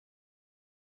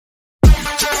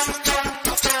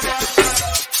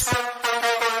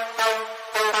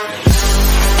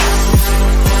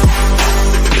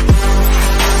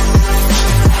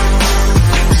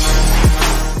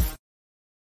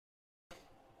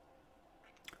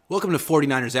Welcome to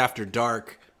 49ers After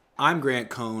Dark. I'm Grant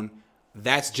Cohn.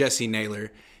 That's Jessie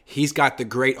Naylor. He's got the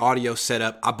great audio set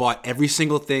up. I bought every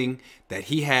single thing that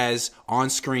he has on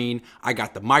screen. I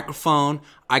got the microphone.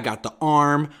 I got the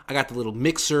arm. I got the little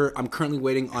mixer. I'm currently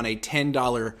waiting on a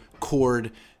 $10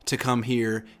 cord to come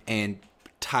here and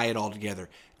tie it all together.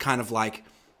 Kind of like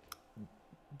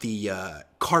the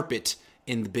carpet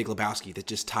in The Big Lebowski that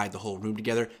just tied the whole room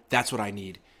together. That's what I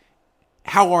need.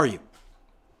 How are you?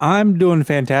 I'm doing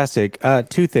fantastic.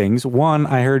 Two things. One,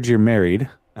 I heard you're married.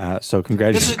 So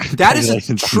congratulations. That is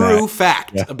a true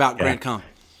fact about Grant Cohn.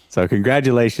 So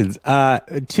congratulations.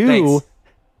 Two, Thanks.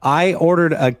 I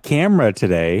ordered a camera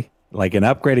today, like an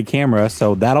upgraded camera.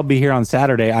 So that'll be here on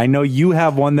Saturday. I know you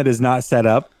have one that is not set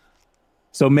up.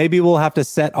 So maybe we'll have to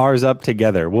set ours up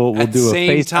together. We'll do a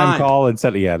FaceTime call and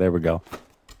set it. Yeah, there we go.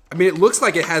 I mean, it looks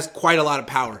like it has quite a lot of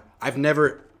power. I've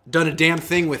never done a damn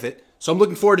thing with it. So I'm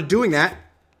looking forward to doing that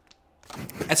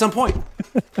at some point.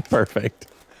 Perfect.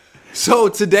 So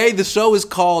today the show is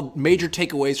called Major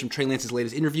Takeaways from Trey Lance's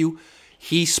latest interview.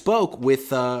 He spoke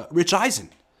with Rich Eisen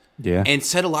and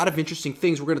said a lot of interesting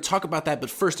things. We're going to talk about that. But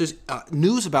first, there's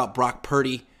news about Brock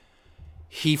Purdy.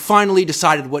 He finally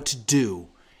decided what to do.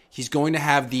 He's going to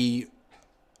have the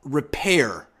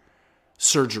repair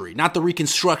surgery, not the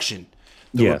reconstruction.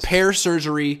 The repair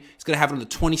surgery. He's going to have it on the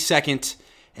 22nd,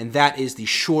 and that is the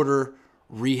shorter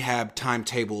rehab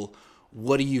timetable.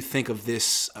 What do you think of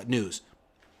this news?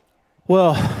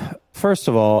 Well, first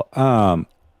of all,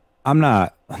 I'm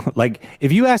not like,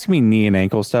 if you ask me knee and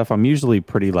ankle stuff, I'm usually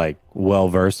pretty well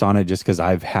versed on it just because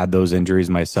I've had those injuries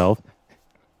myself.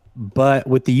 But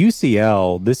with the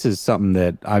UCL, this is something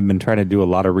that I've been trying to do a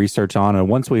lot of research on. And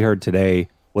once we heard today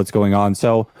what's going on,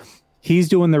 so he's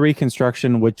doing the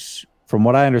reconstruction, which from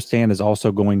what I understand is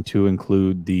also going to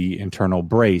include the internal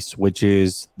brace, which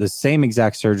is the same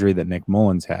exact surgery that Nick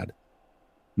Mullins had.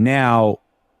 Now,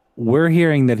 we're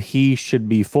hearing that he should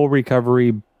be full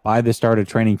recovery by the start of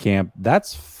training camp.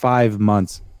 That's 5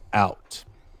 months out.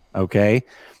 Okay.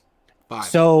 5.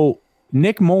 So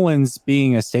Nick Mullins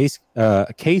being a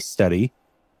case study,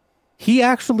 he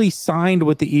actually signed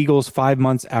with the Eagles 5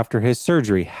 months after his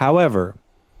surgery. However,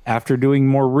 after doing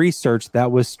more research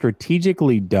that was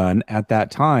strategically done at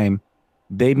that time,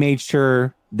 they made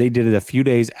sure they did it a few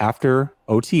days after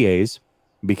OTAs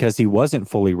because he wasn't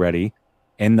fully ready.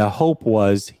 And the hope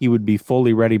was he would be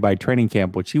fully ready by training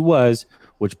camp, which he was,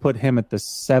 which put him at the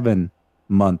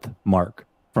 7-month mark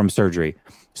from surgery.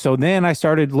 So then I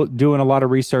started doing a lot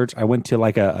of research. I went to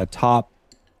a top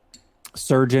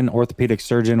surgeon, orthopedic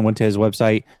surgeon, went to his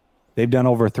website. They've done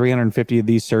over 350 of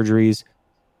these surgeries.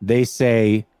 They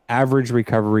say average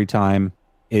recovery time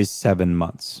is 7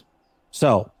 months.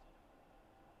 So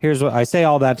here's what I say,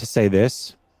 all that to say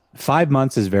this. 5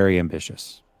 months is very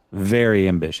ambitious. Very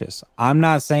ambitious. I'm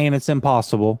not saying it's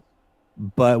impossible,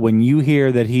 but when you hear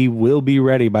that he will be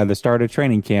ready by the start of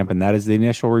training camp, and that is the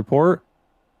initial report,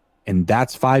 and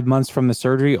that's 5 months from the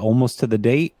surgery, almost to the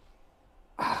date,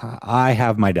 I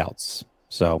have my doubts.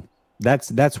 So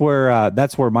that's where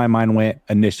my mind went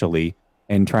initially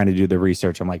in trying to do the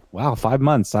research. I'm like, wow, 5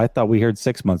 months. I thought we heard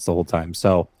 6 months the whole time.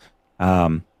 So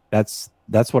that's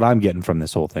what I'm getting from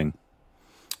this whole thing.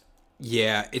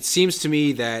 Yeah, it seems to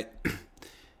me that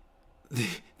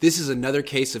this is another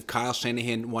case of Kyle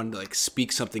Shanahan wanting to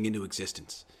speak something into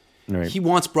existence. Right. He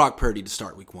wants Brock Purdy to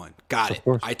start week 1. Got it.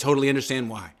 I totally understand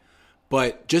why.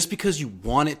 But just because you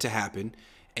want it to happen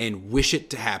and wish it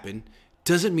to happen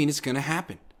doesn't mean it's going to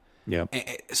happen. Yeah.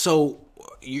 So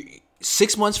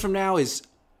 6 months from now is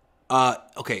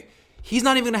okay. He's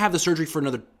not even going to have the surgery for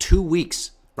another 2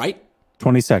 weeks, right?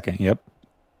 22nd. Yep.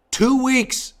 2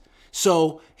 weeks.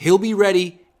 So he'll be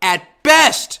ready at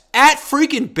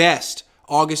freaking best,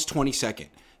 August 22nd.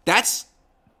 That's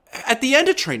at the end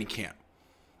of training camp.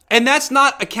 And that's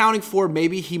not accounting for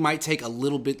maybe he might take a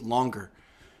little bit longer.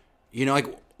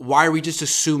 Why are we just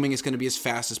assuming it's going to be as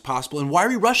fast as possible? And why are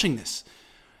we rushing this?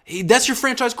 That's your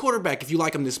franchise quarterback if you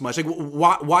like him this much.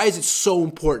 Why is it so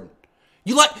important?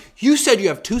 You said you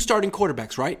have 2 starting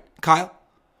quarterbacks, right, Kyle?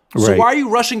 So why are you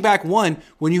rushing back one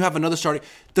when you have another starting?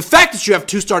 The fact that you have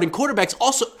 2 starting quarterbacks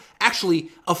also actually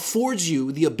affords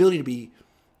you the ability to be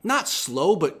not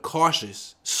slow, but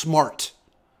cautious, smart,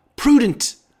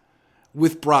 prudent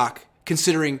with Brock,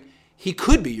 considering he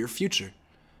could be your future.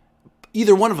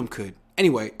 Either one of them could.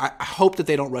 Anyway, I hope that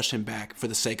they don't rush him back for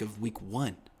the sake of week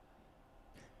 1.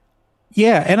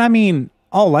 Yeah, and I mean,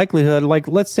 all likelihood,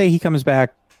 let's say he comes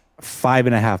back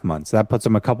 5.5 months. That puts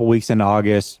him a couple weeks into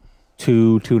August,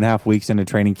 2.5 weeks into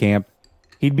training camp.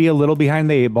 He'd be a little behind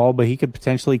the 8 ball, but he could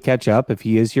potentially catch up. If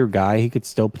he is your guy, he could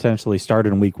still potentially start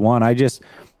in week 1.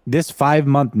 This 5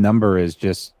 month number is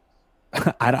just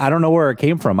I don't know where it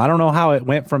came from. I don't know how it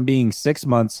went from being 6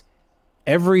 months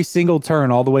every single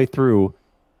turn all the way through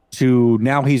to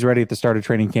now he's ready at the start of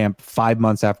training camp 5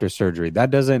 months after surgery.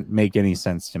 That doesn't make any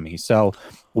sense to me. So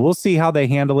we'll see how they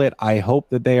handle it. I hope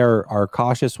that they are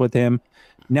cautious with him.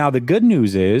 Now, the good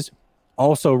news is,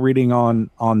 also reading on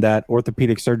that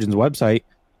orthopedic surgeon's website,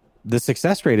 the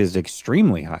success rate is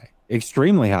extremely high.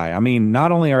 Extremely high. I mean,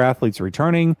 not only are athletes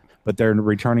returning, but they're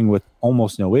returning with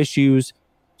almost no issues.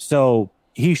 So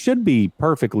he should be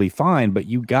perfectly fine, but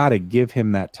you got to give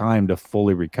him that time to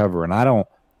fully recover. And I don't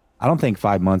think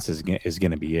 5 months is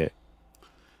going to be it.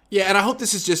 Yeah, and I hope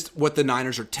this is just what the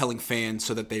Niners are telling fans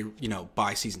so that they,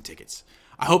 buy season tickets.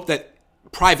 I hope that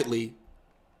privately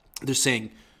they're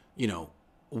saying,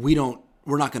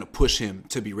 we're not going to push him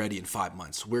to be ready in 5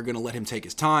 months. We're going to let him take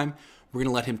his time. We're going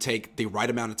to let him take the right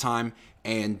amount of time,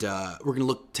 and we're going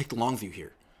to take the long view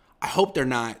here. I hope they're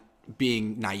not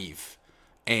being naive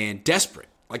and desperate.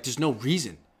 Like, there's no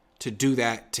reason to do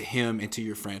that to him and to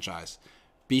your franchise.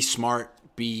 Be smart.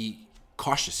 Be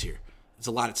cautious here. There's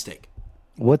a lot at stake.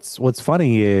 What's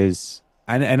funny is,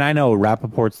 and I know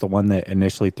Rappaport's the one that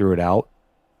initially threw it out,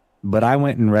 but I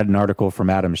went and read an article from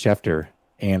Adam Schefter,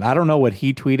 and I don't know what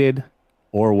he tweeted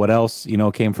or what else,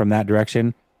 came from that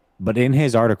direction. But in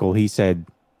his article, he said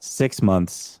 6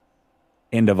 months,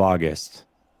 end of August,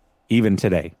 even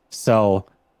today. So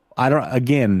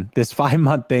this 5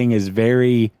 month thing is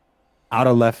very out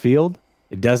of left field.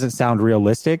 It doesn't sound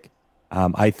realistic.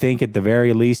 I think at the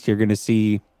very least, you're going to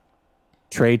see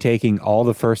Trey taking all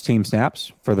the first team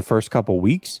snaps for the first couple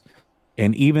weeks.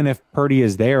 And even if Purdy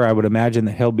is there, I would imagine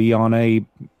that he'll be on a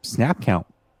snap count,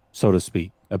 so to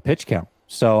speak, a pitch count.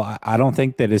 So I don't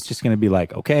think that it's just going to be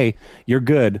like, okay, you're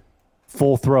good,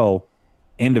 full throw,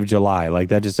 end of July. Like,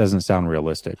 that just doesn't sound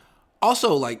realistic.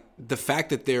 Also, like, the fact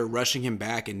that they're rushing him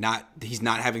back and he's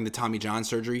not having the Tommy John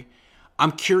surgery,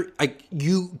 I'm curious. Like,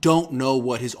 you don't know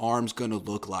what his arm's going to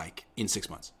look like in 6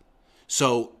 months.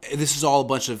 So this is all a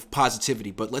bunch of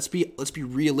positivity, but let's be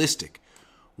realistic.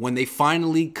 When they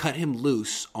finally cut him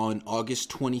loose on August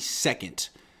 22nd,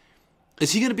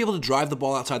 is he going to be able to drive the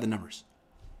ball outside the numbers?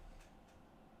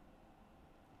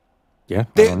 Yeah,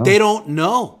 they don't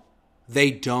know.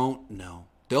 They don't know.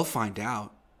 They'll find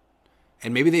out.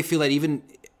 And maybe they feel that even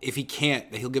if he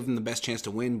can't, that he'll give them the best chance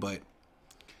to win. But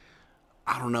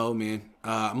I don't know, man.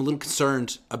 I'm a little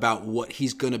concerned about what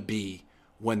he's going to be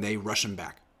when they rush him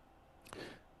back.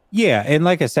 Yeah, and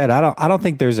like I said, I don't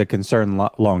think there's a concern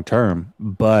long term.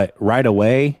 But right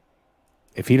away,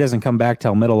 if he doesn't come back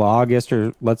till middle of August,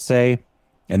 or let's say,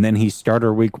 and then he's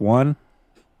starter week 1,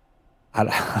 I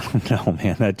don't know,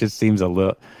 man. That just seems a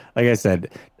little, like I said,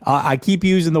 I keep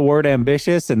using the word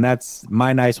ambitious, and that's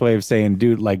my nice way of saying,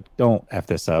 dude, like, don't F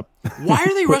this up. Why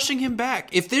are they rushing him back?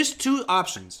 If there's two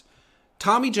options,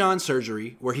 Tommy John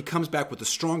surgery, where he comes back with a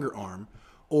stronger arm,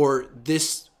 or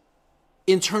this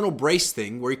internal brace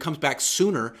thing where he comes back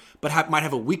sooner but might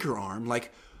have a weaker arm,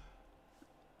 like,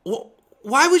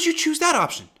 why would you choose that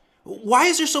option? Why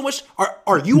is there so much?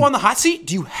 Are you on the hot seat?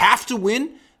 Do you have to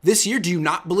win this year? Do you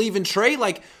not believe in Trey?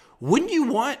 Like, wouldn't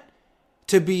you want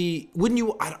to be, wouldn't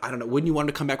you, I don't know, wouldn't you want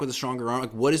to come back with a stronger arm?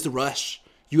 Like, what is the rush?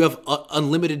 You have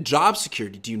unlimited job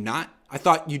security. Do you not? I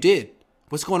thought you did.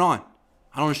 What's going on?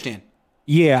 I don't understand.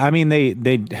 Yeah, I mean,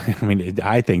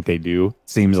 I think they do,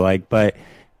 seems like, but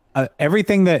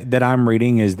everything that I'm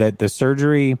reading is that the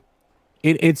surgery,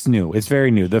 it's new. It's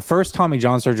very new. The first Tommy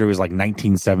John surgery was like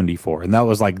 1974, and that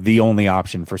was like the only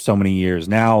option for so many years.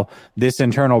 Now, this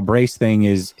internal brace thing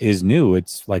is new.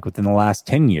 It's like within the last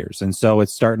 10 years, and so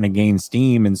it's starting to gain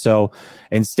steam. And so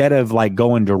instead of like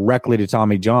going directly to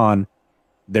Tommy John,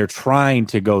 they're trying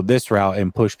to go this route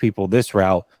and push people this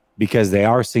route because they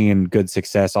are seeing good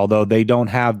success, although they don't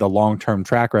have the long-term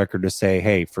track record to say,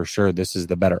 hey, for sure, this is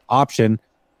the better option.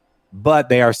 But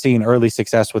they are seeing early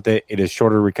success with it. It is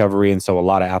shorter recovery, and so a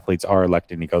lot of athletes are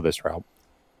electing to go this route.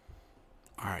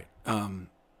 All right.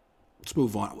 Let's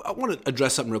move on. I want to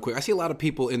address something real quick. I see a lot of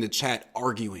people in the chat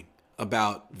arguing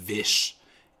about Vish.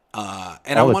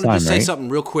 And I wanted to say something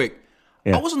real quick.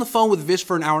 Yeah. I was on the phone with Vish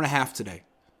for an hour and a half today.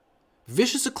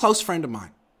 Vish is a close friend of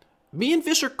mine. Me and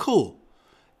Vish are cool.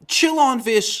 Chill on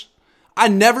Vish. I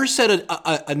never said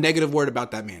a negative word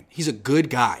about that man. He's a good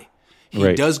guy.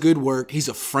 He does good work. He's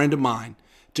a friend of mine.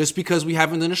 Just because we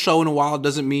haven't done a show in a while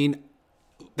doesn't mean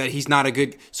that he's not a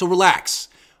good. So relax.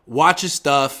 Watch his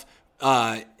stuff.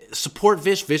 Support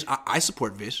Vish. I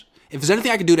support Vish. If there's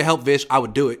anything I could do to help Vish, I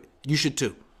would do it. You should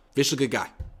too. Vish is a good guy.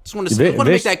 Just want to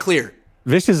make that clear.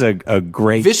 Vish is a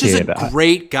great Vish kid. Is a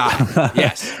great guy.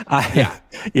 Yes.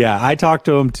 I talked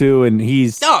to him too, and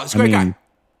he's a great guy.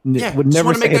 Yeah, would just never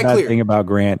want to say make a that bad clear. thing about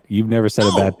Grant. You've never said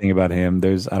a bad thing about him.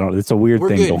 It's a weird We're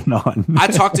thing good. going on. I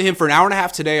talked to him for an hour and a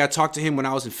half today. I talked to him when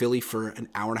I was in Philly for an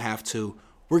hour and a half too.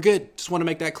 We're good. Just want to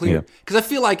make that clear. Because I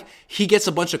feel like he gets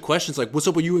a bunch of questions like, what's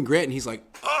up with you and Grant? And he's like,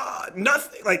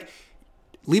 nothing. Like,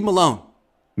 leave him alone.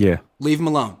 Yeah. Leave him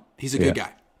alone. He's a good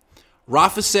guy.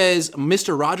 Rafa says,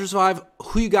 Mr. Rogers vibe,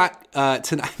 who you got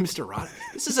tonight? Mr. Rogers.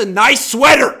 This is a nice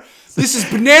sweater. This is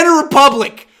Banana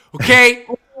Republic. Okay?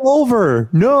 Over.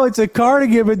 No, it's a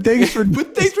cardigan, but thanks for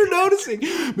thanks for noticing.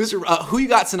 Mr. Who you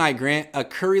got tonight, Grant?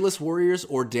 Curryless Warriors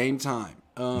or Dame Time?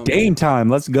 Dame Time.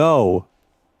 Let's go.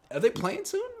 Are they playing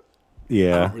soon?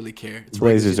 Yeah. I don't really care. It's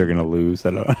Blazers are going to lose.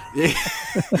 I don't know. Yeah.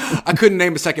 I couldn't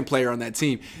name a second player on that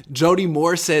team. Jody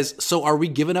Moore says, so are we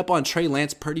giving up on Trey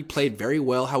Lance? Purdy played very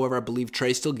well. However, I believe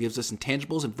Trey still gives us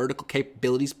intangibles and vertical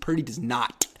capabilities. Purdy does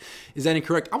not. Is that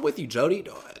incorrect? I'm with you, Jody.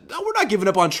 No, we're not giving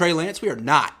up on Trey Lance. We are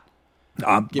not.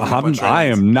 I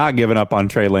am not giving up on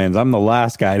Trey Lance. I'm the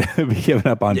last guy to be giving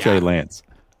up on Trey Lance.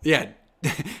 Yeah.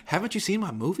 Haven't you seen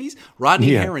my movies?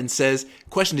 Rodney Herron says,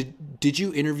 question, did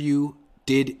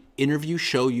interview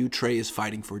show you Trey is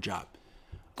fighting for a job?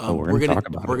 We're going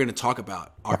to talk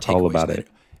about our takeaways all about later. it.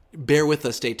 Bear with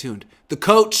us. Stay tuned. The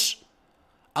coach,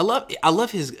 I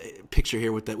love his picture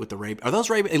here with the Ray. Are those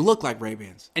Ray? They look like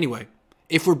Ray-Bans. Anyway,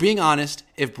 if we're being honest,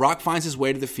 if Brock finds his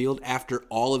way to the field after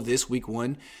all of this week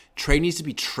 1, Trey needs to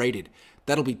be traded.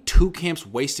 That'll be 2 camps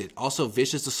wasted. Also,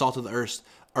 vicious assault of the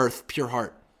earth, pure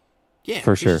heart. Yeah,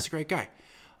 for sure. He's a great guy.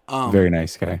 Very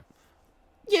nice guy.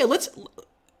 Yeah,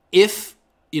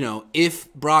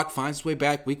 if Brock finds his way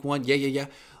back week 1,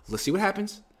 let's see what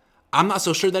happens. I'm not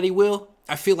so sure that he will.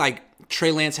 I feel like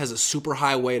Trey Lance has a super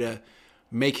high way to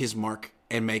make his mark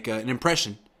and make an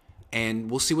impression,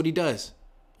 and we'll see what he does.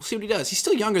 He's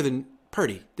still younger than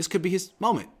Purdy. This could be his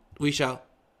moment. We shall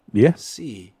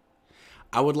see.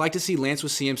 I would like to see Lance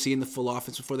with CMC in the full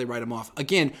offense before they write him off.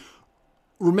 Again,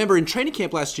 remember in training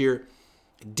camp last year,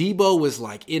 Debo was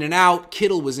like in and out.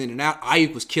 Kittle was in and out.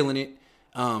 Ayuk was killing it.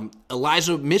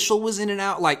 Elijah Mitchell was in and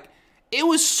out. Like, it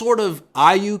was sort of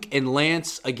Ayuk and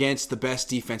Lance against the best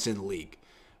defense in the league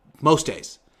most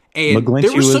days. And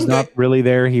McGlinchey was not really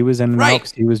there. He was in and out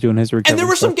because he was doing his recovery. And there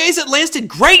were some days that Lance did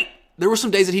great. There were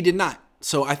some days that he did not.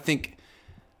 So I think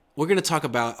we're going to talk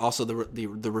about also the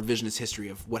revisionist history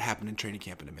of what happened in training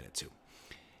camp in a minute too.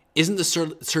 Isn't the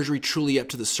surgery truly up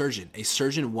to the surgeon? A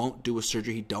surgeon won't do a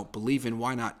surgery he don't believe in.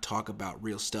 Why not talk about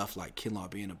real stuff like Kinlaw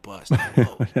being a bust?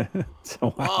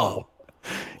 Wow.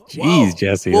 Jeez,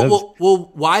 Jesse. Well,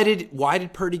 why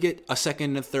did Purdy get a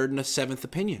second, a third, and a seventh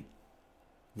opinion?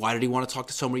 Why did he want to talk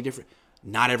to so many different?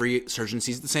 Not every surgeon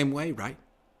sees it the same way, right?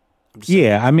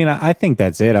 Yeah, I mean, I think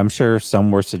that's it. I'm sure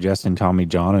some were suggesting Tommy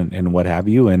John and what have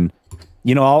you. And,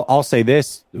 you know, I'll say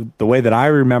this. The way that I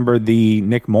remember the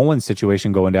Nick Mullins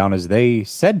situation going down is they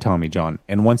said Tommy John.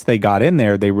 And once they got in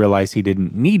there, they realized he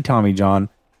didn't need Tommy John,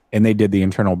 and they did the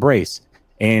internal brace.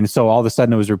 And so all of a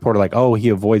sudden it was reported like, oh, he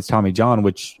avoids Tommy John,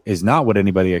 which is not what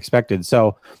anybody expected.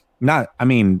 So I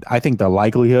think the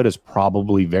likelihood is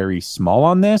probably very small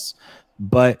on this.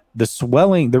 But the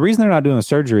swelling, the reason they're not doing the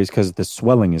surgery is because the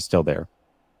swelling is still there,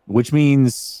 which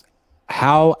means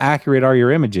how accurate are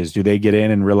your images? Do they get in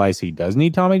and realize he does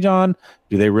need Tommy John?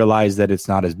 Do they realize that it's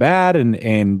not as bad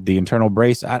and the internal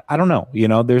brace? I don't know. You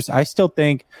know, I still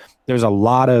think there's a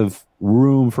lot of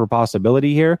room for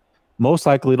possibility here. Most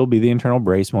likely it'll be the internal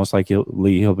brace. Most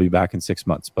likely he'll be back in 6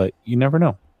 months, but you never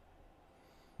know.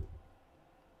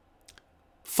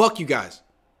 Fuck you guys.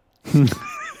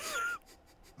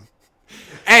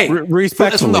 Hey, respectfully,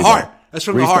 that's from the heart. That's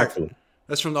from the heart.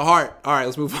 That's from the heart. All right,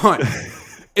 let's move on.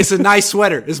 It's a nice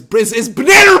sweater. It's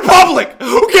Banana Republic.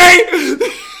 Okay.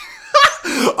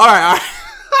 All right.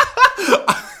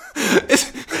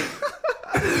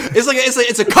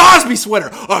 It's a Cosby sweater.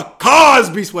 A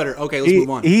Cosby sweater. Okay, let's move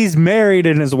on. He's married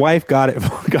and his wife got it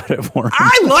for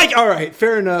him. All right,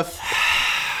 fair enough.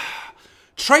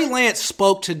 Trey Lance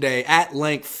spoke today at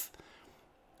length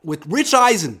with Rich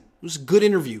Eisen. It was a good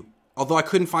interview. Although I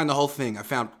couldn't find the whole thing. I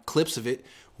found clips of it.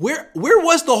 Where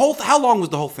was the whole how long was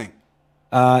the whole thing?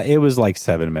 It was like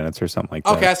 7 minutes or something like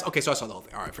that. Okay, so I saw the whole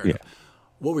thing. All right, fair enough.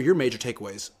 What were your major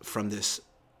takeaways from this?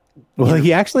 Well,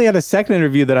 he actually had a second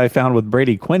interview that I found with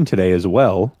Brady Quinn today as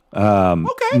well.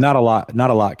 Okay. Not a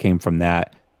lot came from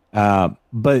that.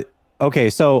 But okay,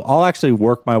 so I'll actually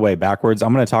work my way backwards.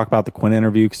 I'm going to talk about the Quinn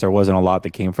interview because there wasn't a lot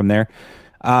that came from there.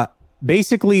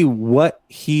 Basically, what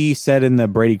he said in the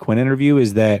Brady Quinn interview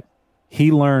is that he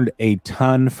learned a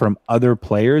ton from other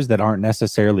players that aren't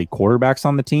necessarily quarterbacks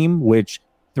on the team, which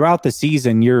throughout the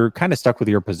season, you're kind of stuck with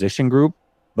your position group.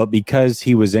 But because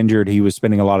he was injured, he was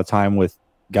spending a lot of time with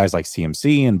guys like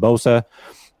CMC and Bosa.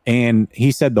 And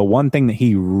he said the one thing that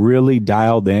he really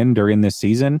dialed in during this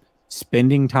season,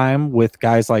 spending time with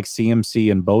guys like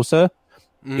CMC and Bosa,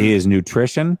 is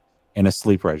nutrition and a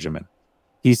sleep regimen.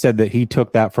 He said that he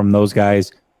took that from those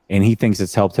guys, and he thinks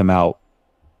it's helped him out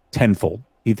tenfold.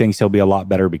 He thinks he'll be a lot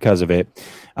better because of it.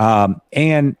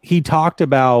 And he talked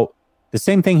about the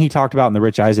same thing he talked about in the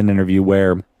Rich Eisen interview,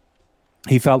 where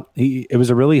he felt it was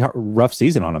a really rough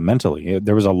season on him mentally.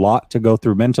 There was a lot to go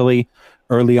through mentally.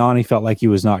 Early on, he felt like he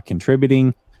was not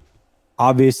contributing.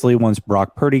 Obviously, once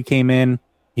Brock Purdy came in,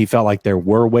 he felt like there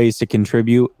were ways to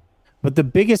contribute. But the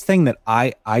biggest thing that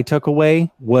I took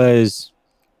away was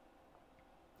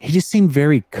he just seemed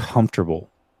very comfortable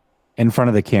in front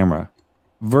of the camera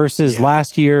versus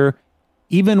last year.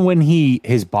 Even when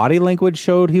his body language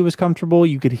showed he was comfortable,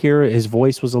 you could hear his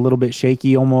voice was a little bit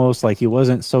shaky, almost like he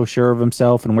wasn't so sure of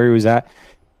himself and where he was at.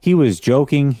 He was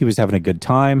joking. He was having a good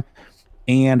time.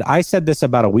 And I said this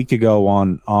about a week ago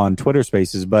on Twitter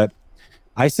Spaces, but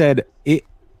I said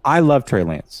I love Trey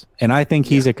Lance, and I think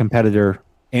he's a competitor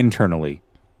internally.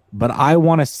 But I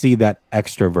want to see that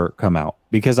extrovert come out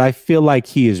because I feel like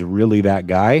he is really that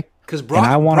guy. Because Brock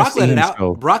let it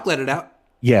out. Brock let it out.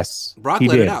 Yes, Brock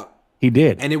let it out. He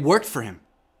did. And it worked for him.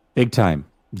 Big time.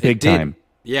 Big time.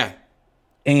 Yeah.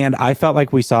 And I felt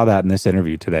like we saw that in this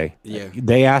interview today. Yeah.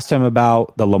 They asked him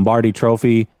about the Lombardi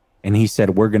Trophy, and he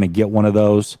said, we're going to get one of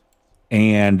those.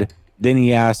 And then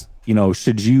he asked,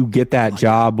 should you get that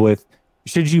job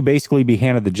should you basically be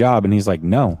handed the job? And he's like,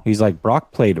 no. He's like,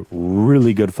 Brock played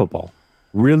really good football.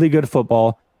 Really good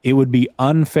football. It would be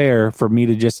unfair for me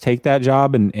to just take that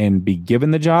job and be given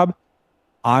the job.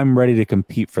 I'm ready to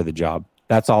compete for the job.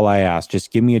 That's all I ask.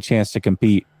 Just give me a chance to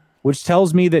compete, which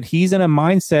tells me that he's in a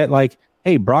mindset like,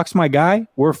 hey, Brock's my guy.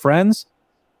 We're friends,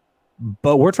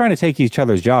 but we're trying to take each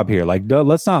other's job here. Like,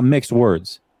 let's not mix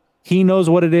words. He knows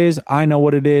what it is. I know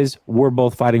what it is. We're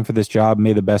both fighting for this job.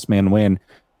 May the best man win.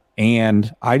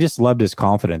 And I just loved his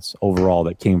confidence overall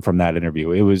that came from that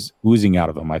interview. It was oozing out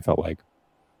of him, I felt like.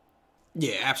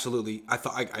 Yeah, absolutely.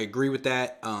 I agree with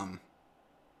that.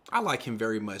 I like him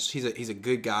very much. He's a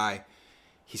good guy.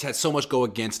 He's had so much go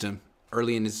against him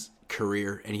early in his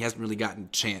career, and he hasn't really gotten a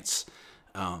chance.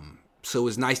 So it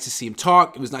was nice to see him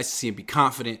talk. It was nice to see him be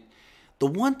confident. The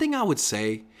one thing I would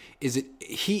say is that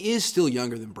he is still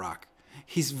younger than Brock.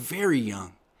 He's very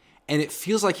young, and it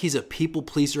feels like he's a people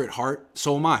pleaser at heart.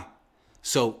 So am I.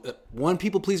 So one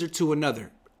people pleaser to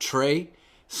another. Trey,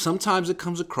 sometimes it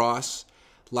comes across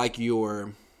like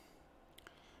you're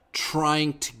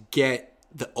trying to get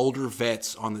the older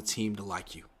vets on the team to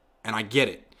like you. And I get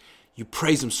it. You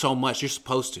praise them so much. You're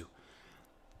supposed to.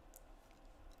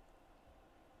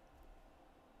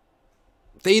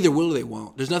 They either will or they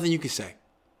won't. There's nothing you can say.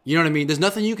 You know what I mean? There's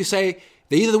nothing you can say.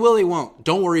 They either will or they won't.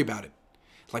 Don't worry about it.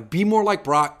 Like, be more like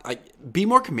Brock. Like, be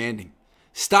more commanding.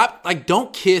 Stop. Like,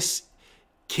 don't kiss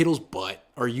Kittle's butt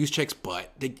or Juszczyk's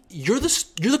butt. You're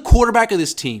the quarterback of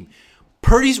this team.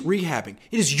 Purdy's rehabbing.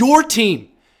 It is your team.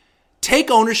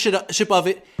 Take ownership of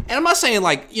it. And I'm not saying,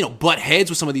 like, butt heads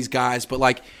with some of these guys, but,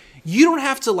 like, you don't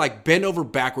have to, like, bend over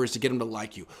backwards to get them to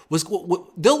like you.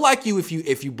 They'll like you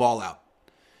if you ball out.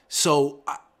 So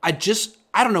I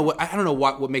don't know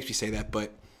what makes me say that,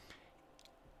 but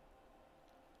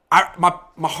my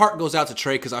heart goes out to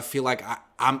Trey because I feel like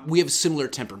we have similar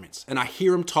temperaments, and I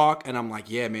hear him talk, and I'm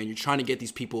like, yeah, man, you're trying to get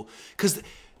these people, because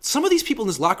some of these people in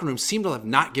this locker room seem to have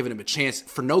not given him a chance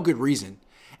for no good reason,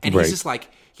 and he's just like,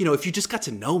 if you just got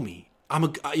to know me, I'm a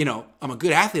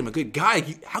good athlete, I'm a good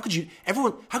guy. How could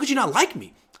you not like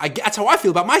me? That's how I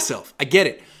feel about myself. I get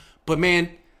it, but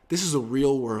man, this is a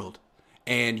real world.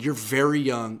 And you're very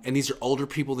young, and these are older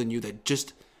people than you that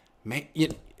just, man,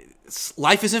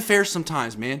 life isn't fair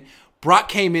sometimes, man. Brock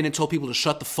came in and told people to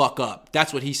shut the fuck up.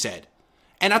 That's what he said.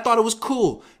 And I thought it was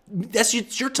cool.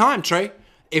 It's your time, Trey.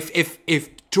 If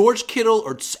George Kittle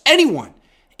or anyone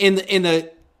in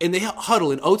the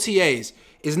huddle in OTAs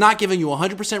is not giving you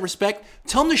 100% respect,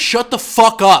 tell them to shut the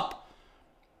fuck up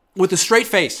with a straight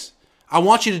face. I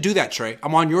want you to do that, Trey.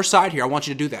 I'm on your side here. I want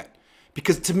you to do that.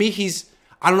 Because to me,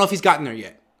 I don't know if he's gotten there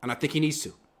yet, and I think he needs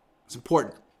to. It's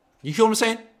important. You feel what I'm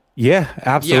saying? Yeah,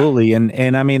 absolutely. Yeah.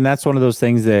 And I mean, that's one of those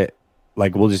things that,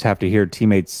 like, we'll just have to hear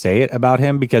teammates say it about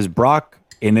him, because Brock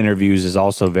in interviews is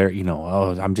also very,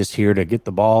 I'm just here to get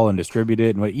the ball and distribute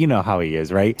it. And you know how he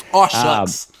is, right? Oh,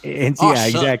 shucks.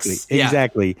 Exactly. Yeah.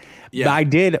 Exactly. Yeah. I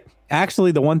did.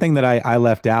 Actually, the one thing that I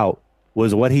left out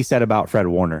was what he said about Fred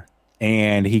Warner.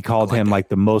 and he called him like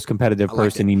the most competitive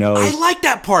person he knows. I like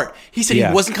that part. He said he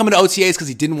wasn't coming to OTAs because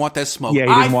he didn't want that smoke. Yeah,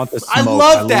 he didn't want the smoke. I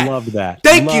love that. I loved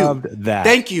that.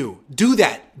 Thank you. Do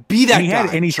that. Be that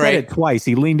guy. And he said it twice.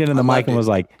 He leaned into the mic and was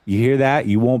like, "You hear that?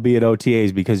 You won't be at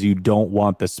OTAs because you don't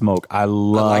want the smoke." I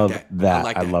love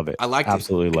that. I love it. I like it.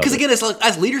 Absolutely love it. Because again, it's like,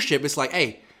 as leadership, it's like,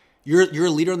 hey, you're a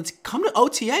leader on the team. Come to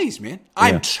OTAs, man.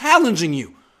 I'm challenging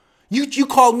you. You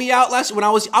called me out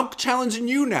I'm challenging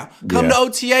you now. Come to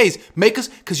OTAs. Make us,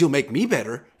 because you'll make me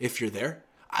better if you're there.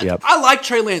 I like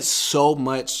Trey Lance so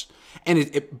much, and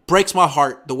it breaks my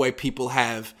heart the way people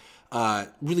have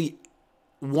really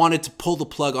wanted to pull the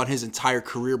plug on his entire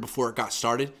career before it got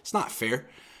started. It's not fair.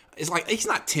 It's like, he's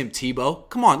not Tim Tebow.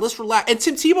 Come on, let's relax. And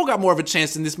Tim Tebow got more of a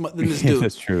chance than this dude.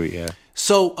 That's true, yeah.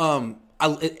 So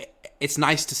it's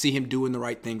nice to see him doing the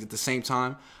right things. At the same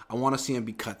time, I want to see him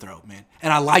be cutthroat, man.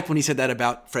 And I liked when he said that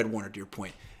about Fred Warner, to your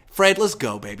point. Fred, let's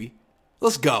go, baby.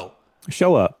 Let's go.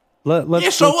 Show up.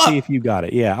 Let's see if you got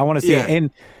it. Yeah, I want to see it.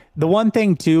 And the one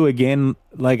thing, too, again,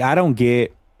 like, I don't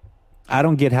get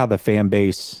how the fan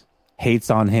base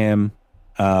hates on him,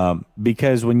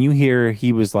 because when you hear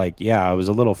he was like, I was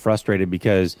a little frustrated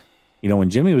because, when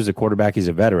Jimmy was a quarterback, he's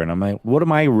a veteran. I'm like, what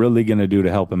am I really going to do to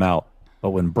help him out? But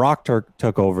when Brock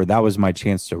took over, that was my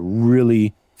chance to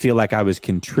really feel like I was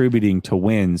contributing to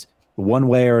wins one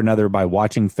way or another by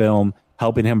watching film,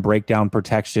 helping him break down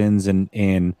protections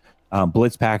and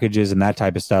blitz packages and that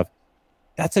type of stuff.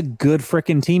 That's a good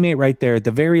freaking teammate right there. At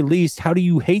the very least, how do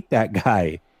you hate that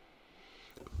guy?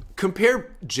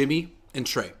 Compare Jimmy and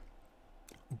Trey.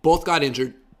 Both got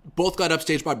injured. Both got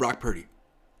upstaged by Brock Purdy.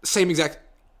 Same exact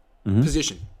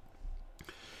position.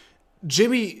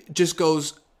 Jimmy just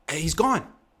goes, he's gone.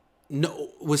 No,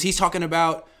 was he talking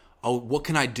about, what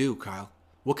can I do, Kyle?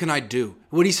 What can I do?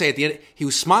 What did he say at the end? He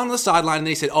was smiling on the sideline, and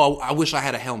then he said, I wish I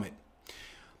had a helmet.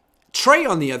 Trey,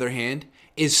 on the other hand,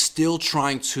 is still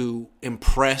trying to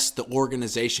impress the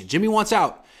organization. Jimmy wants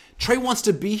out. Trey wants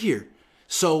to be here.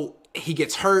 So he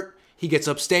gets hurt. He gets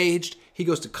upstaged. He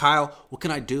goes to Kyle. What can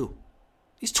I do?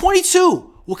 He's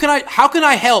 22. How can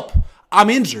I help? I'm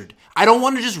injured. I don't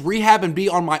want to just rehab and be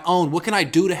on my own. What can I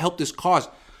do to help this cause?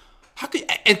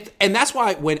 And that's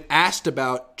why when asked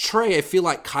about Trey, I feel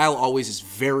like Kyle always is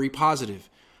very positive.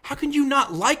 How can you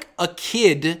not like a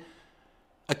kid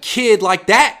like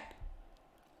that?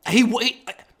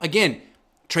 Again,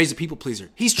 Trey's a people pleaser.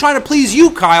 He's trying to please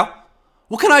you, Kyle.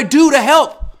 What can I do to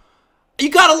help? You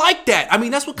gotta like that. I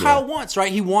mean, that's what Kyle wants,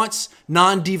 right? He wants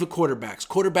non-diva quarterbacks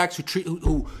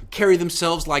who carry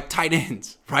themselves like tight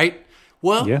ends, right?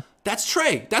 Well, that's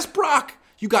Trey. That's Brock.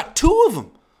 You got two of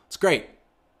them. It's great.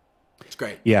 It's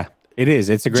great. Yeah, it is.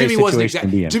 It's a great situation to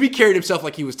be in. Jimmy carried himself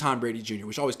like he was Tom Brady Jr.,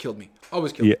 which always killed me.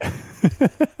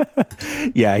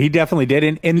 Yeah, he definitely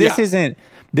did. And this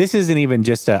isn't even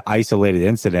just an isolated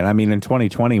incident. I mean, in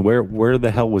 2020, where the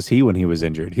hell was he when he was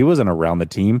injured? He wasn't around the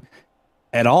team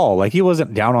at all. Like, he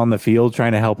wasn't down on the field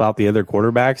trying to help out the other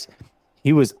quarterbacks.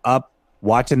 He was up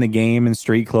watching the game in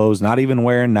street clothes, not even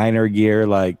wearing Niner gear.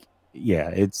 Like,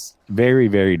 it's very,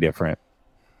 very different.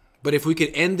 But if we could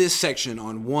end this section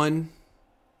on one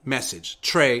message,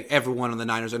 Trey, everyone on the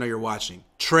Niners, I know you're watching.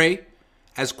 Trey,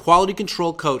 as quality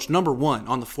control coach number 1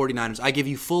 on the 49ers, I give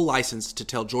you full license to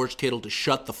tell George Kittle to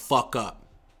shut the fuck up.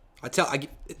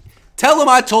 Tell him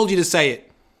I told you to say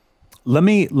it. Let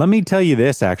me tell you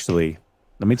this, actually.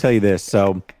 Let me tell you this.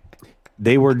 So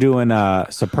they were doing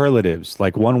superlatives,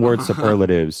 like one-word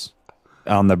superlatives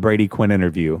on the Brady Quinn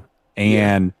interview.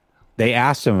 And they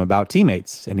asked him about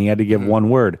teammates, and he had to give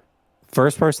one word.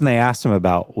 First person they asked him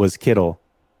about was Kittle.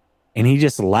 And he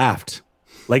just laughed.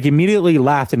 Like, immediately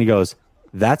laughed, and he goes,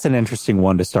 "That's an interesting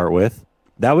one to start with."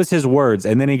 That was his words.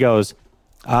 And then he goes,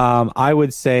 I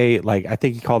would say, like, I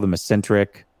think he called him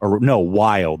eccentric. Or no,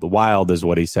 wild. Wild is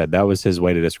what he said. That was his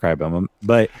way to describe him.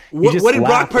 But what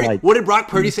did Brock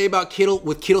Purdy say about Kittle?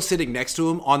 With Kittle sitting next to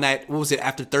him on that, what was it,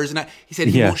 after Thursday night? He said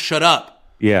he won't shut up.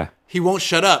 Yeah. He won't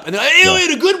shut up. And they're like,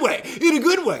 in a good way. In a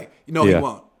good way. No, he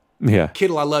won't. Yeah.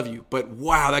 Kittle, I love you. But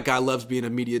wow, that guy loves being a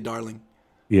media darling.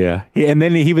 Yeah. And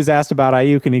then he was asked about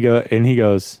Ayuk, and he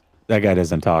goes, "That guy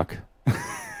doesn't talk."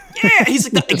 Yeah,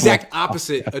 he's like the exact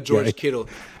opposite of George Kittle.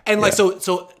 And like,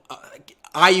 so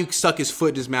Ayuk stuck his foot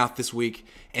in his mouth this week,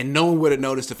 and no one would have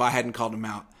noticed if I hadn't called him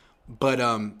out. But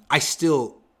I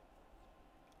still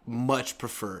much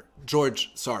prefer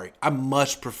I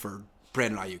much prefer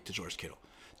Brandon Ayuk to George Kittle.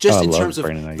 Just in terms of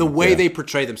the way they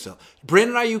portray themselves.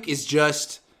 Brandon Ayuk is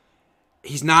just,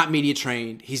 he's not media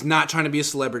trained. He's not trying to be a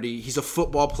celebrity. He's a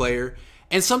football player.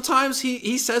 And sometimes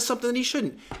he says something that he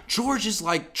shouldn't. George is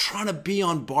like trying to be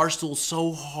on Barstool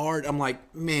so hard. I'm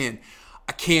like, man,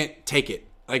 I can't take it.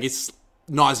 Like, it's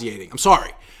nauseating. I'm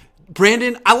sorry.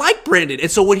 Brandon, I like Brandon. And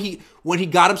so when he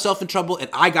got himself in trouble and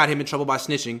I got him in trouble by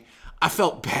snitching, I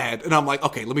felt bad. And I'm like,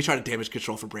 okay, let me try to damage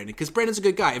control for Brandon because Brandon's a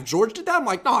good guy. If George did that, I'm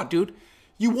like, nah, dude,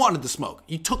 you wanted the smoke.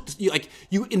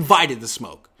 You invited the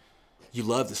smoke. You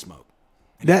love the smoke.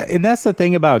 And that's the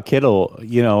thing about Kittle,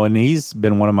 and he's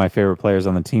been one of my favorite players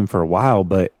on the team for a while,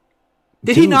 but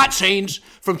did he not change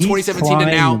from 2017 to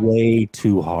now? Way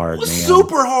too hard, man.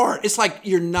 Super hard. It's like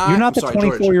you're not the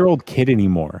 24-year-old kid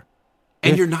anymore.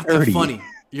 And you're not 30. That funny.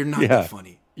 You're not that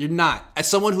funny. You're not. As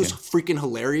someone who's freaking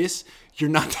hilarious, you're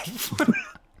not that funny.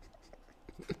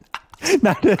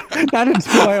 not to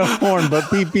my own horn, but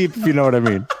beep beep, if you know what I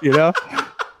mean.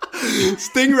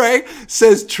 Stingray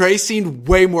says Trey seemed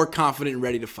way more confident and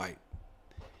ready to fight.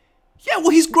 Yeah, well,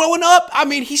 he's growing up. I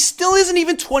mean, he still isn't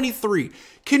even 23.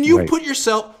 Can you put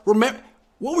yourself, remember,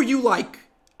 what were you like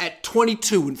at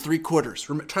 22 and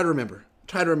 3/4? Try to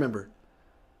remember.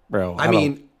 Bro, I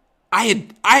mean,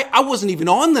 I wasn't even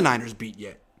on the Niners beat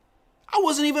yet.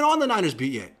 What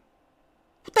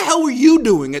the hell were you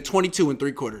doing at 22 and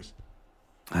 3/4?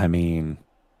 I mean,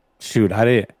 shoot, I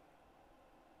didn't.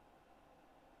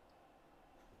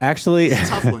 Actually, it's a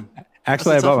tough one.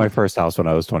 Actually, I bought my first house when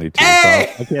I was 22.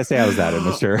 Hey! So I can't say I was that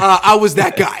immature. I was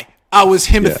that guy. I was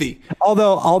Himothy. Yeah.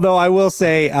 Although I will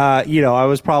say, I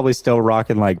was probably still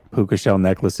rocking like puka shell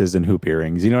necklaces and hoop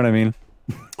earrings. You know what I mean?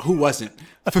 Who wasn't?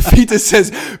 Fafita says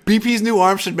BP's new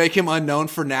arm should make him unknown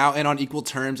for now and on equal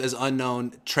terms as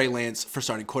unknown Trey Lance for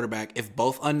starting quarterback. If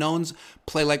both unknowns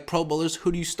play like Pro Bowlers,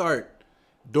 who do you start?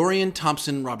 Dorian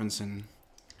Thompson-Robinson.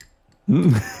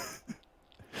 New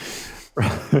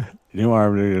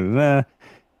arm. I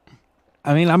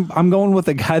mean, I'm going with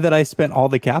the guy that I spent all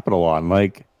the capital on.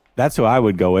 Like, that's who I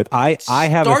would go with. I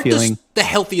have a feeling the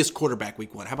healthiest quarterback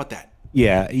week 1. How about that?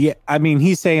 Yeah. I mean,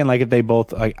 he's saying like if they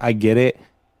both, I get it.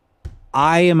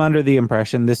 I am under the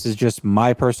impression, this is just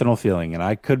my personal feeling, and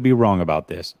I could be wrong about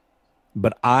this,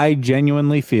 but I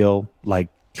genuinely feel like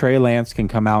Trey Lance can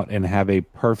come out and have a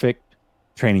perfect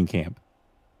training camp.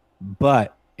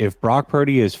 But if Brock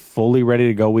Purdy is fully ready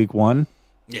to go week 1,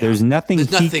 there's nothing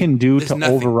he can do to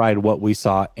override what we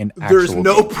saw in actual There's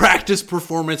no practice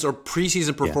performance or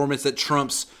preseason performance that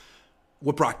trumps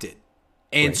what Brock did.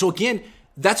 And so, again,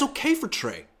 that's okay for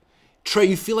Trey. Trey,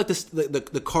 you feel like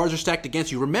the cards are stacked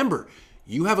against you. Remember,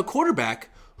 you have a quarterback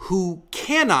who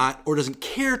cannot or doesn't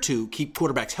care to keep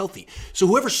quarterbacks healthy. So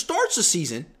whoever starts the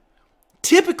season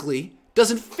typically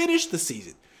doesn't finish the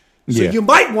season. So you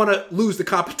might want to lose the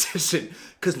competition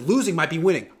because losing might be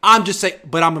winning. I'm just saying,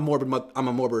 but I'm a morbid.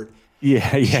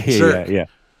 Yeah.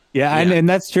 And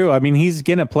that's true. I mean, he's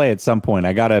gonna play at some point.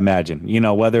 I gotta imagine.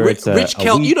 Whether it's Rich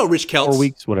Keltz, Rich Keltz, 4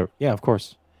 weeks, whatever. Yeah, of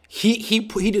course. He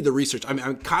did the research. I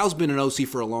mean, Kyle's been an OC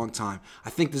for a long time. I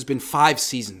think there's been 5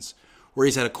 seasons where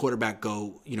he's had a quarterback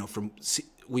go, from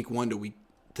week 1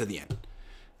 to the end.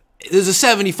 There's a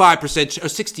 75% or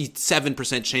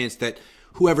 67% chance that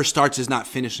whoever starts is not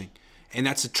finishing, and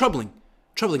that's a troubling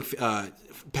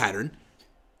pattern.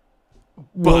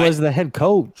 Well, as the head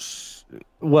coach,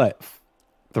 what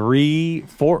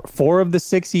 4 of the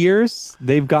 6 years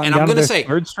they've gotten down to their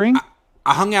third string?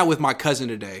 I hung out with my cousin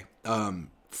today.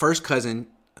 First cousin,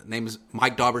 name is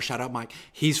Mike Dauber. Shout out, Mike.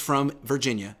 He's from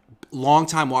Virginia,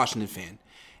 longtime Washington fan.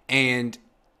 And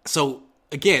so,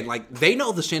 again, like, they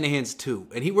know the Shanahans too.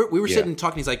 And we were sitting and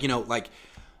talking. He's like,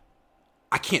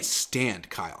 I can't stand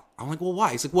Kyle. I'm like, well,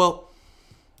 why? He's like, well,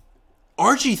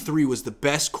 RG3 was the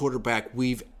best quarterback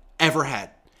we've ever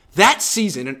had. That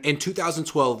season in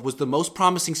 2012 was the most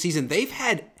promising season they've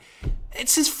had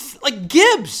since, like,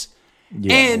 Gibbs.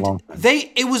 Yeah, and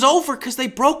it was over because they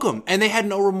broke him and they had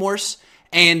no remorse,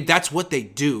 and that's what they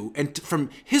do. And from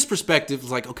his perspective,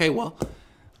 it's like, okay, well,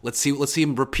 let's see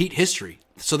him repeat history.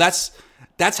 So that's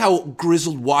how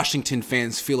grizzled Washington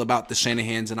fans feel about the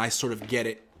Shanahans, and I sort of get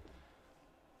it.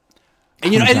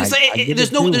 And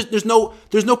there's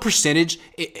no percentage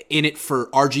in it for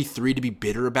RG3 to be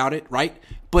bitter about it, right?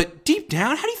 But deep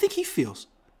down, how do you think he feels?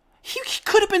 He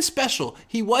could have been special.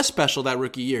 He was special that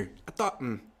rookie year. I thought.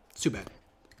 It's too bad.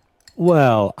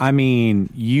 Well, I mean,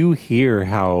 you hear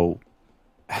how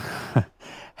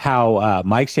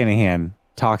Mike Shanahan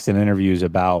talks in interviews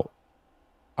about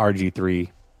RG3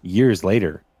 years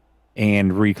later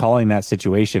and recalling that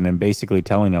situation and basically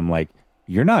telling him, like,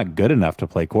 you're not good enough to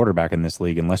play quarterback in this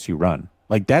league unless you run.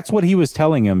 Like, that's what he was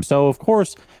telling him. So, of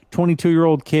course,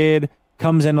 22-year-old kid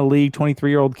comes in the league,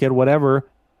 23-year-old kid, whatever,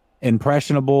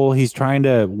 impressionable. He's trying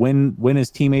to win his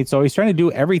teammates. So he's trying to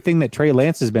do everything that Trey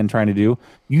Lance has been trying to do.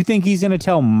 You think he's going to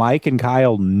tell Mike and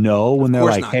Kyle no when they're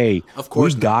like, hey, of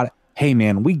course we got it. Hey,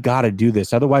 man, we got to do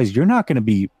this. Otherwise, you're not going to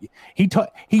be. He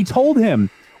told him,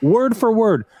 word for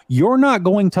word, you're not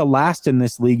going to last in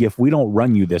this league if we don't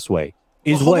run you this way,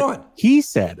 is what he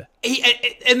said.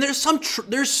 And there's some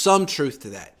truth to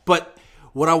that. But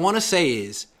what I want to say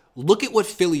is, look at what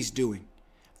Philly's doing.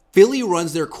 Philly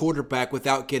runs their quarterback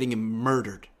without getting him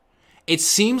murdered. It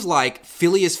seems like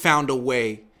Philly has found a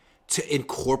way to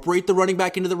incorporate the running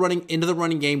back into the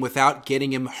running game without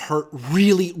getting him hurt,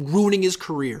 really ruining his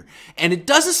career. And it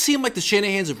doesn't seem like the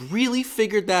Shanahans have really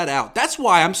figured that out. That's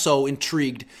why I'm so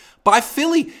intrigued by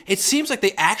Philly. It seems like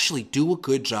they actually do a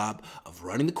good job of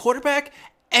running the quarterback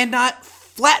and not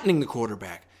flattening the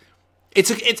quarterback.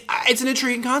 It's an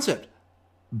intriguing concept.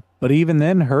 But even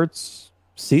then, Hurts'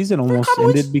 season almost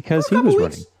ended because he was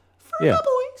running. For a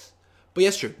couple weeks. But yeah,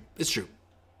 it's true. It's true.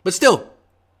 But still,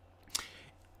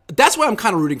 that's why I'm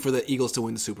kind of rooting for the Eagles to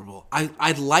win the Super Bowl.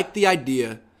 I like the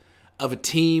idea of a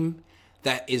team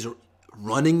that is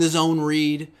running the zone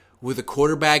read with a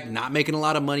quarterback not making a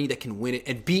lot of money that can win it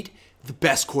and beat the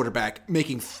best quarterback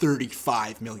making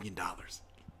 $35 million.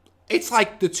 It's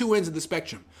like the two ends of the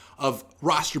spectrum of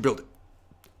roster building.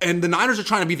 And the Niners are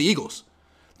trying to be the Eagles.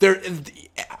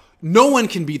 No one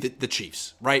can be the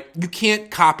Chiefs, right? You can't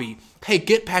copy, hey,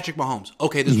 get Patrick Mahomes.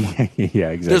 Okay, there's one. Yeah,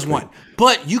 exactly. There's one.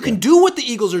 But you can do what the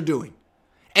Eagles are doing.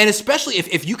 And especially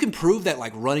if you can prove that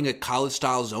like running a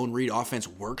college-style zone read offense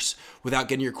works without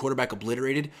getting your quarterback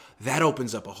obliterated, that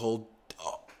opens up a whole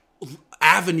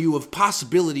avenue of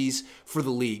possibilities for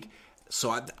the league. So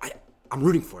I'm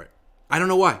rooting for it. I don't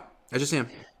know why. I just am.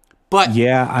 But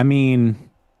yeah, I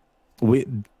mean,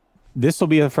 this will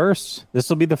be the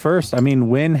first. I mean,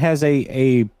 when has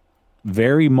a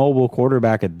very mobile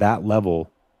quarterback at that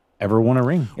level ever won a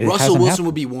ring? Russell Wilson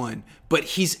would be one, but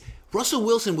Russell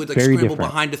Wilson would like very scramble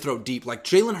different. Behind to throw deep. Like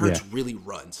Jalen Hurts really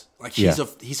runs. Like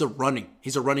he's a running.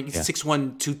 He's 6'1",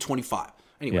 225.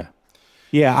 Anyway.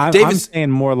 Yeah, I'm saying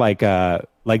more like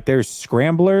there's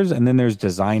scramblers and then there's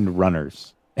designed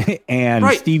runners. And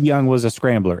right. Steve Young was a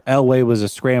scrambler. Elway was a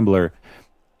scrambler.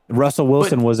 Russell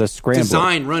Wilson was a scrambler.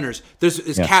 Design runners. There's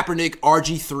Kaepernick,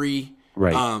 RG3,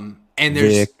 right? And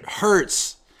there's Vic.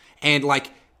 Hurts, and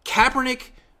like Kaepernick,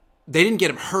 they didn't get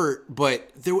him hurt,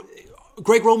 but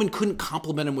Greg Roman couldn't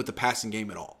complement him with the passing game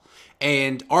at all.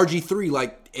 And RG3,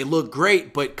 like it looked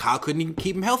great, but Kyle couldn't even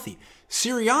keep him healthy.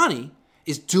 Sirianni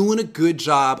is doing a good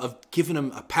job of giving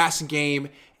him a passing game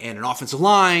and an offensive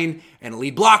line and a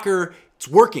lead blocker. It's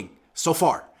working so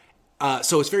far,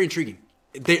 so it's very intriguing.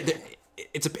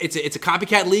 It's a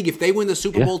copycat league. If they win the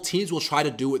Super Bowl, teams will try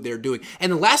to do what they're doing.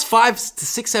 And the last 5 to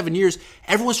 6, 7 years,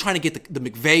 everyone's trying to get the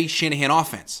McVay Shanahan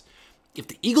offense. If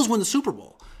the Eagles win the Super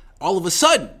Bowl, all of a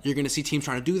sudden you're going to see teams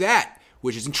trying to do that,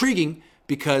 which is intriguing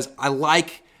because I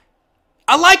like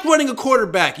running a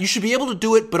quarterback. You should be able to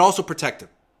do it, but also protect him.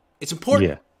 It's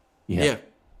important. Yeah.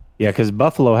 Because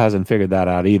Buffalo hasn't figured that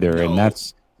out either, and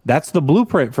that's the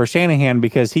blueprint for Shanahan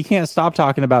because he can't stop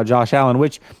talking about Josh Allen,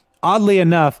 which oddly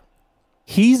enough,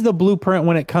 he's the blueprint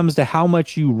when it comes to how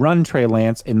much you run Trey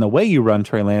Lance and the way you run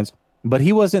Trey Lance, but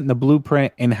he wasn't the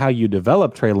blueprint in how you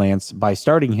develop Trey Lance by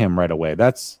starting him right away.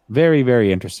 That's very,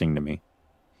 very interesting to me.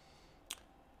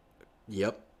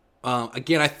 Yep.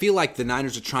 Again, I feel like the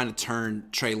Niners are trying to turn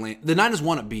Trey Lance. The Niners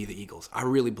want to be the Eagles. I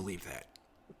really believe that.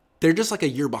 They're just like a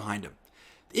year behind them.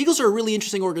 The Eagles are a really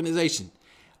interesting organization.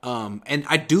 And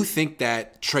I do think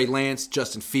that Trey Lance,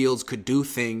 Justin Fields could do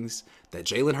things that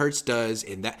Jalen Hurts does.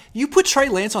 In that you put Trey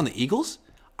Lance on the Eagles,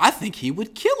 I think he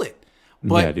would kill it.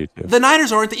 But the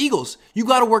Niners aren't the Eagles. You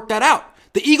got to work that out.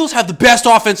 The Eagles have the best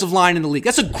offensive line in the league.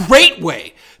 That's a great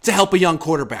way to help a young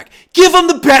quarterback. Give them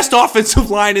the best offensive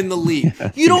line in the league.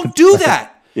 You don't do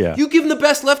that. You give them the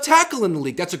best left tackle in the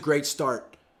league. That's a great start.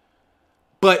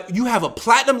 But you have a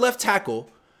platinum left tackle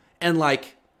and I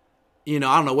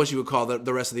don't know what you would call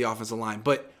the rest of the offensive line.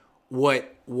 But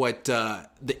what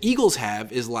the Eagles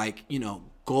have is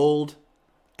gold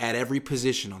at every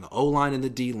position on the O-line and the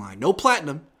D-line. No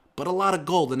platinum, but a lot of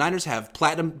gold. The Niners have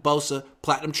platinum Bosa,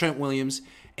 platinum Trent Williams,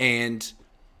 and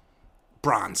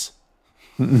bronze.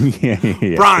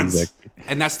 Bronze. Exactly.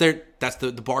 And that's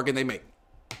the bargain they make.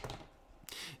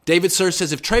 David Sir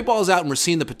says, if Trey balls out and we're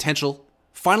seeing the potential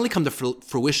finally come to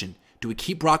fruition, do we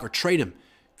keep Brock or trade him?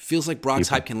 Feels like Brock's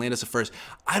hype can land us at first.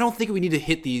 I don't think we need to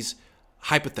hit these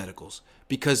hypotheticals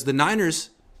because the Niners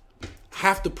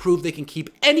have to prove they can keep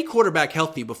any quarterback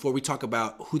healthy before we talk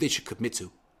about who they should commit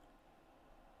to.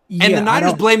 And the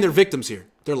Niners blame their victims here.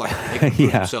 They're like, they can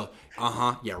prove themselves.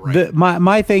 Right.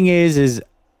 My thing is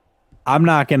I'm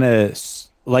not going to,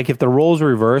 if the roles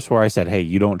reverse where I said, hey,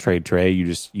 you don't trade Trey,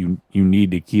 you need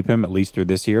to keep him at least through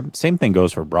this year. Same thing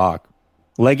goes for Brock.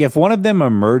 If one of them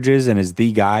emerges and is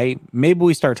the guy, maybe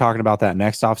we start talking about that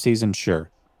next offseason, sure.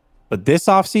 But this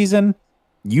offseason,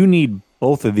 You need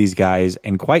both of these guys.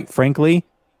 And quite frankly,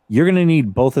 you're going to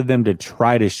need both of them to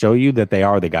try to show you that they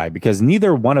are the guy, because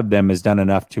neither one of them has done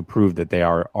enough to prove that they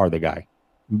are the guy.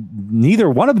 Neither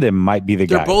one of them might be the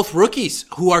guy. They're both rookies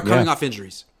who are coming off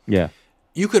injuries. Yeah.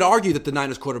 You could argue that the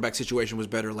Niners quarterback situation was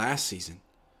better last season,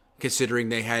 considering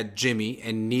they had Jimmy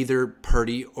and neither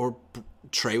Purdy or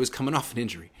Trey was coming off an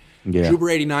injury. Yeah.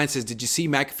 Druber89 says, did you see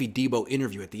McAfee Debo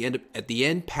interview? At the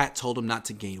end, Pat told him not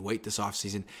to gain weight this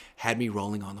offseason. Had me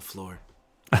rolling on the floor.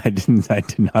 I did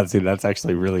not see that. That's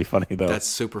actually really funny, though. That's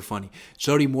super funny.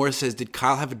 Jody Moore says, did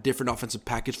Kyle have a different offensive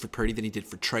package for Purdy than he did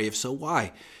for Trey? If so,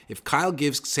 why? If Kyle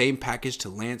gives same package to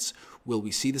Lance, will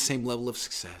we see the same level of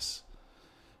success?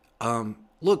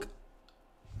 Look,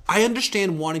 I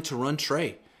understand wanting to run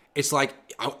Trey. It's like,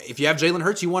 if you have Jalen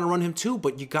Hurts, you want to run him too,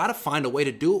 but you got to find a way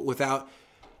to do it without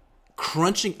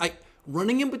crunching, like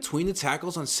running in between the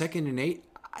tackles on 2nd and 8.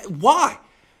 Why?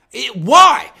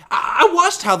 Why? I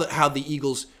watched how the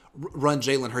Eagles run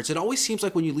Jalen Hurts. It always seems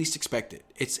like when you least expect it.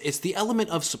 It's the element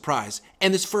of surprise,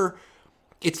 and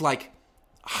it's like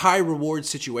high reward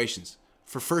situations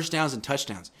for first downs and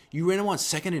touchdowns. You ran him on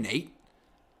 2nd and 8.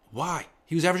 Why?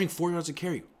 He was averaging 4 yards a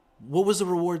carry. What was the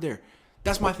reward there?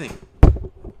 That's my thing.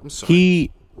 I'm sorry.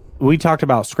 We talked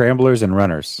about scramblers and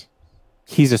runners.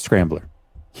 He's a scrambler.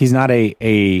 He's not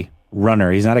a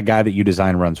runner. He's not a guy that you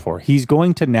design runs for. He's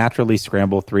going to naturally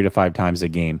scramble 3 to 5 times a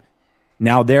game.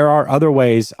 Now, there are other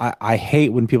ways. I hate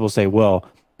when people say, well,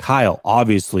 Kyle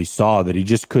obviously saw that he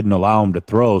just couldn't allow him to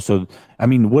throw. So, I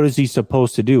mean, what is he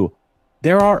supposed to do?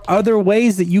 There are other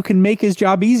ways that you can make his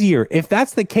job easier. If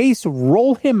that's the case,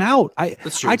 roll him out. I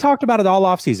talked about it all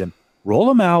offseason.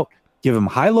 Roll him out, give him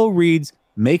high-low reads,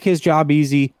 make his job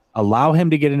easy, allow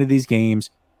him to get into these games,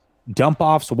 dump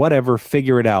offs, whatever,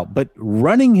 figure it out. But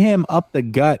running him up the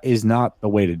gut is not the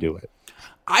way to do it.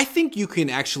 I think you can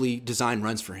actually design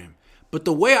runs for him. But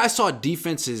the way I saw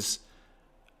defenses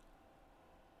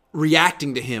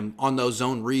reacting to him on those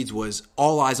zone reads was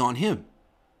all eyes on him.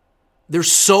 They're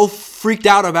so freaked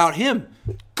out about him.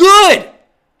 Good!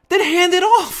 Then hand it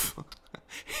off.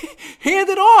 Hand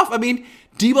it off. I mean,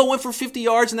 Debo went for 50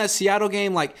 yards in that Seattle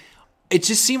game. Like, it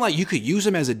just seemed like you could use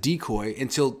him as a decoy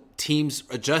until teams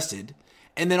adjusted.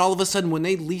 And then all of a sudden, when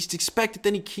they least expect it,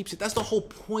 then he keeps it. That's the whole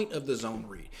point of the zone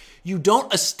read. You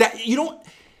don't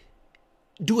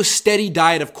do a steady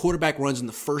diet of quarterback runs in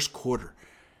the first quarter.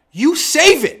 You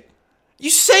save it.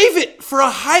 You save it for a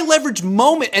high leverage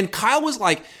moment. And Kyle was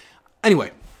like,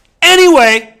 Anyway, you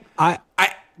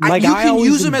can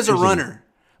use him as a runner,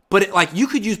 but you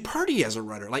could use Purdy as a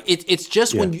runner. Like it's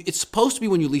just it's supposed to be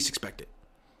when you least expect it.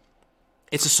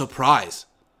 It's a surprise,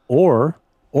 or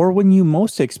when you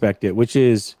most expect it, which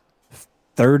is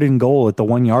 3rd and goal at the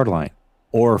 1 yard line,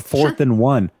 or 4th and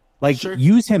 1.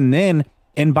 Use him then.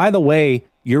 And by the way,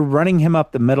 you're running him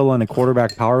up the middle in a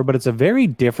quarterback power, but it's a very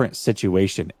different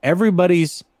situation.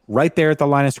 Everybody's right there at the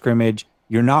line of scrimmage.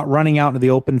 You're not running out into the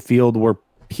open field where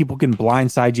people can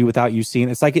blindside you without you seeing.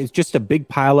 It's just a big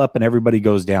pile up and everybody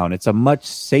goes down. It's a much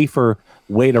safer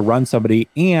way to run somebody.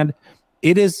 And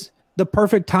it is the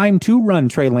perfect time to run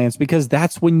Trey Lance, because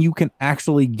that's when you can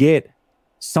actually get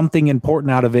something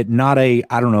important out of it. Not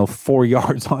 4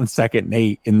 yards on 2nd and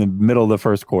 8 in the middle of the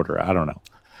first quarter. I don't know.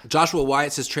 Joshua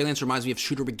Wyatt says, Trey Lance reminds me of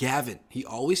Shooter McGavin. He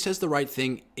always says the right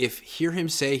thing. Hear him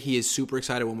say he is super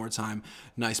excited one more time.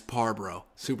 Nice par, bro.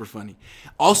 Super funny.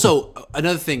 Also,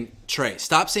 another thing, Trey,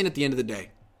 stop saying at the end of the day.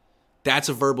 That's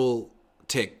a verbal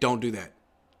tick. Don't do that.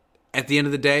 At the end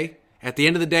of the day,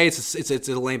 it's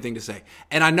a lame thing to say.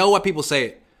 And I know why people say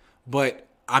it, but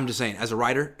I'm just saying, as a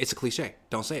writer, it's a cliche.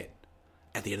 Don't say it.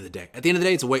 At the end of the day,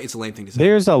 it's a lame thing to say.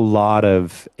 There's a lot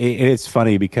of, it's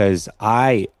funny because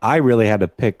I really had to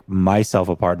pick myself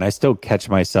apart, and I still catch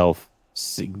myself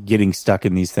getting stuck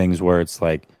in these things where it's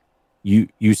like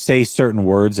you say certain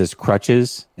words as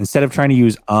crutches instead of trying to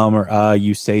use or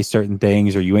you say certain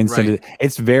things, or you insert it.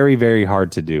 It's very, very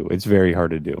hard to do. It's very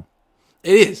hard to do.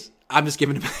 It is. I'm just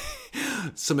giving him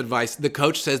some advice. The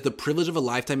coach says the privilege of a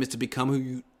lifetime is to become who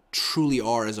you truly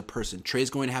are as a person. Trey's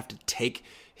going to have to take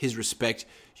his respect.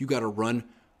 You got to run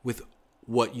with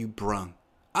what you brung.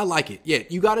 I like it. Yeah,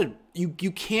 you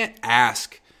can't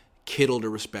ask Kittle to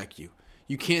respect you.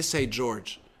 You can't say,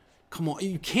 George, come on.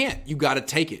 You can't. You got to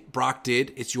take it. Brock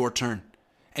did. It's your turn.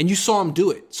 And you saw him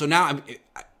do it. So now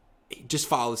just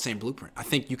follow the same blueprint. I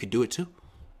think you could do it too.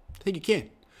 I think you can.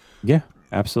 Yeah,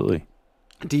 absolutely.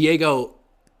 Diego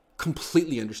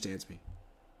completely understands me.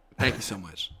 Thank you so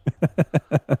much.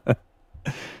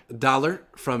 $1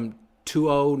 from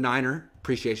 209er.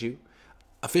 Appreciate you.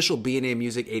 Official B&A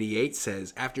Music 88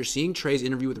 says, after seeing Trey's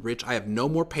interview with Rich, I have no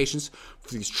more patience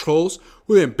for these trolls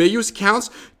with ambiguous accounts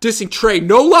dissing Trey.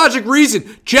 No logic,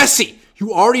 reason. Jesse,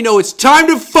 you already know it's time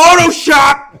to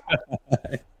Photoshop.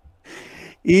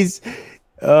 He's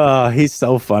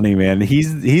so funny, man.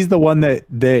 He's the one that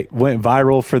went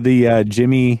viral for the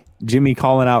Jimmy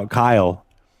calling out Kyle.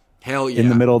 Hell yeah. In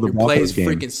the middle of the Your Broncos plays game.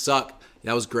 freaking suck.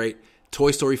 That was great.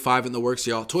 Toy Story 5 in the works,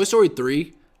 y'all. Toy Story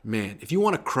 3, man, if you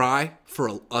want to cry for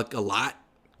a lot,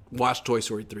 watch Toy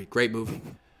Story 3. Great movie.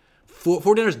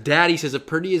 49ers Daddy says if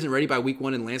Purdy isn't ready by week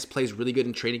 1 and Lance plays really good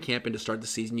in training camp and to start the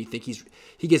season, you think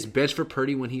he gets benched for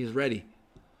Purdy when he is ready?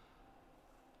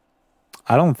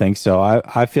 I don't think so.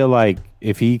 I feel like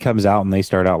if he comes out and they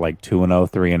start out like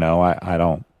 2-0,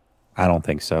 3-0, I don't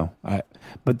think so.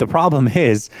 But the problem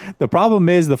is the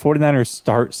 49ers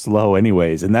start slow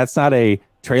anyways, and that's not a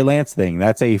Trey Lance thing.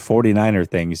 That's a 49er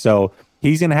thing. So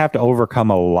he's going to have to overcome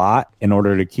a lot in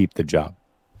order to keep the job.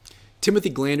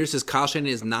 Timothy Glander says Kyle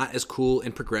Shanahan is not as cool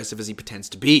and progressive as he pretends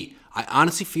to be. I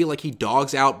honestly feel like he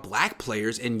dogs out black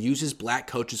players and uses black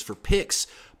coaches for picks.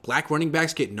 Black running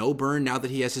backs get no burn now that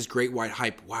he has his great white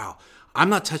hype. Wow. I'm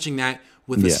not touching that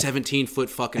with a 17-foot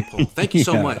fucking pole. Thank you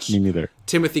so much, me neither.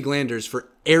 Timothy Glanders, for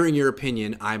airing your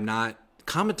opinion. I'm not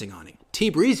commenting on it. T.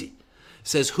 Breezy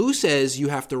says, who says you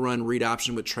have to run read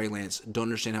option with Trey Lance? Don't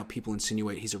understand how people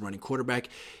insinuate he's a running quarterback.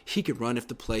 He could run if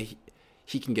the play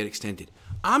he can get extended.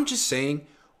 I'm just saying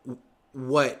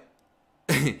what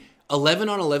 11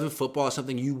 on 11 football is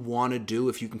something you want to do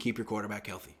if you can keep your quarterback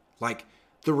healthy. Like,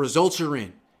 the results are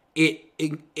in. It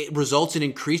results in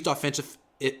increased offensive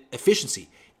efficiency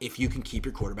if you can keep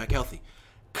your quarterback healthy.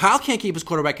 Kyle can't keep his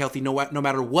quarterback healthy no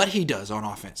matter what he does on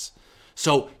offense.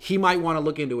 So he might want to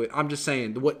look into it. I'm just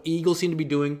saying, what Eagles seem to be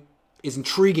doing is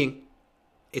intriguing.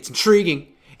 It's intriguing.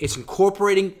 It's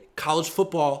incorporating college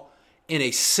football in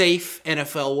a safe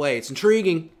NFL way. It's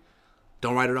intriguing.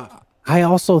 Don't write it off. I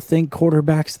also think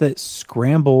quarterbacks that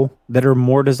scramble, that are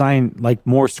more designed, like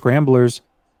more scramblers,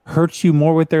 hurt you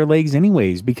more with their legs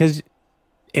anyways, because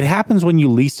it happens when you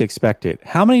least expect it.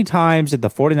 How many times did the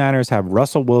 49ers have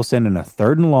Russell Wilson in a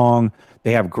 3rd and long?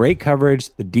 They have great coverage.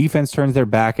 The defense turns their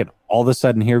back, and all of a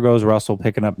sudden, here goes Russell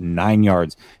picking up 9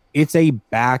 yards. It's a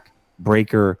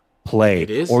back-breaker play. It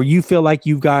is. Or you feel like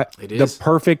you've got the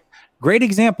perfect, great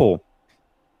example,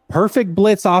 perfect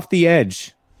blitz off the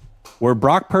edge where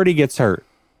Brock Purdy gets hurt.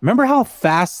 Remember how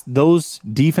fast those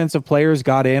defensive players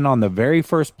got in on the very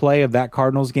first play of that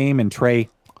Cardinals game, and Trey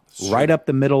right up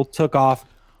the middle, took off,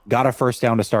 got a first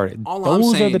down to start it.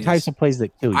 Those are the types of plays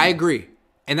that kill you. I agree.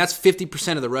 And that's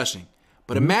 50% of the rushing.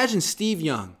 But imagine Steve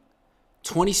Young,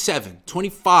 27,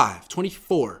 25,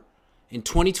 24, in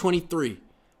 2023,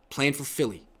 playing for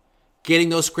Philly, getting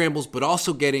those scrambles, but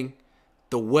also getting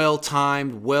the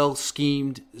well-timed,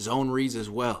 well-schemed zone reads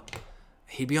as well.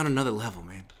 He'd be on another level,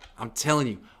 man. I'm telling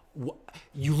you.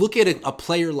 You look at a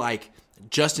player like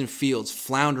Justin Fields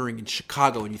floundering in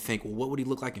Chicago, and you think, well, what would he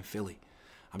look like in Philly?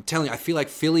 I'm telling you, I feel like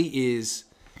Philly is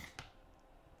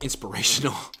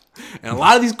inspirational. And a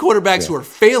lot of these quarterbacks who are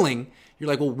failing, you're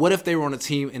like, well, what if they were on a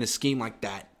team in a scheme like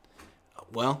that?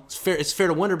 Well, it's fair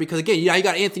to wonder, because, again, you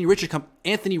got Anthony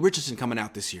Richardson coming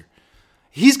out this year.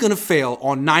 He's going to fail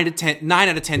on 9 out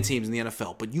of 10 teams in the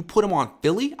NFL. But you put him on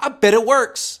Philly, I bet it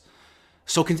works.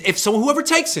 So if whoever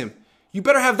takes him, you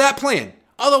better have that plan.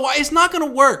 Otherwise, it's not going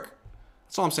to work.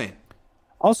 That's all I'm saying.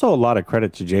 Also, a lot of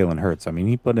credit to Jalen Hurts. I mean,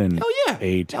 he put in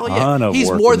a ton of He's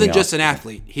work. more than just an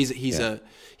athlete. He's a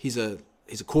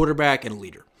quarterback and a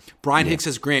leader. Brian Hicks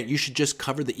says, Grant, you should just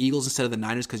cover the Eagles instead of the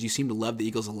Niners because you seem to love the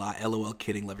Eagles a lot. LOL,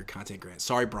 kidding. Love your content, Grant.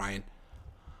 Sorry, Brian.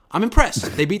 I'm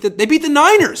impressed. They beat the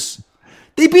Niners.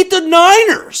 They beat the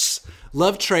Niners.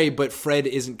 Love Trey, but Fred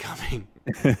isn't coming.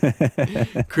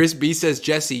 Chris B says,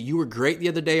 Jesse, you were great the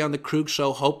other day on the Krug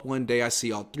show. Hope one day I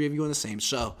see all 3 of you on the same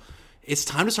show. It's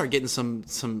time to start getting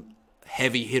some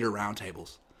heavy hitter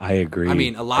roundtables. I agree. I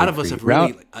mean, a lot of us have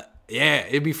really,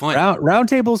 it'd be fun.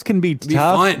 Roundtables can be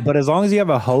tough, but as long as you have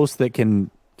a host that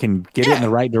can get it in the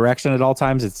right direction at all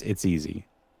times, it's easy.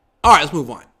 All right, let's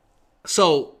move on.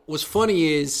 So what's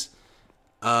funny is,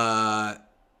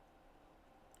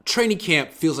 training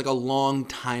camp feels like a long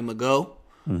time ago.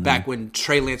 Back when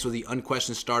Trey Lance was the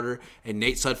unquestioned starter and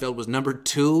Nate Sudfeld was number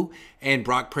 2 and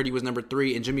Brock Purdy was number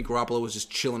 3 and Jimmy Garoppolo was just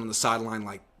chilling on the sideline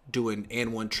like doing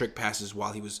and one trick passes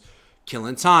while he was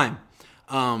killing time.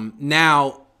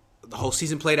 Now the whole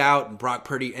season played out and Brock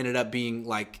Purdy ended up being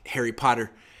like Harry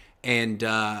Potter. And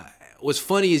what's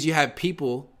funny is you have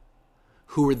people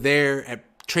who were there at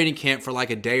training camp for like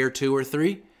a day or 2 or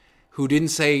 3 who didn't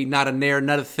say not a nair,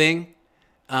 not a thing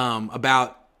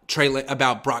about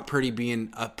Brock Purdy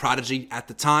being a prodigy at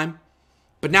the time.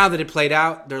 But now that it played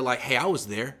out, they're like, hey, I was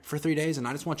there for 3 days, and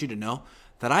I just want you to know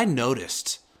that I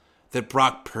noticed that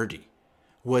Brock Purdy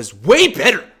was way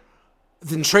better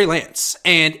than Trey Lance.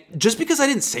 And just because I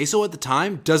didn't say so at the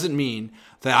time doesn't mean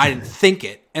that I didn't think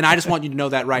it. And I just want you to know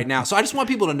that right now. So I just want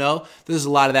people to know there's a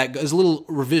lot of that. There's a little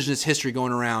revisionist history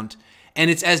going around.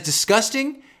 And it's as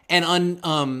disgusting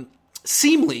and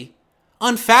seemingly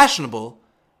unfashionable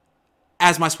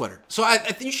as my sweater. So I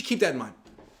think you should keep that in mind.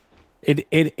 It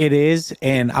is.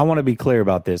 And I want to be clear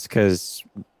about this because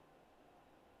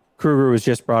Kruger was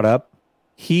just brought up.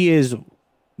 He is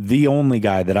the only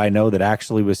guy that I know that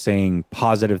actually was saying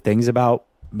positive things about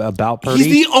Purdy.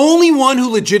 He's the only one who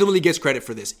legitimately gets credit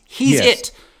for this. He's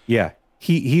it. Yeah,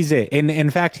 he's it. And in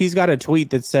fact, he's got a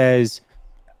tweet that says,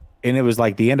 and it was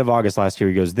like the end of August last year.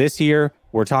 He goes, "This year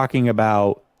we're talking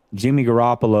about Jimmy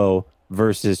Garoppolo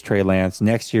versus Trey Lance.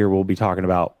 Next year we'll be talking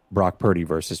about Brock Purdy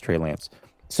versus Trey Lance."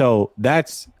 So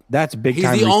that's big. He's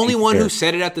the only one who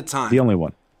said it at the time. The only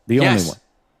one. The only one.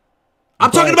 I'm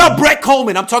talking about Brett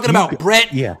Coleman. I'm talking about Brett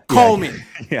Coleman.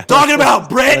 Yeah. Talking about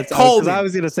Brett Coleman. I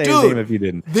was going to say his name if you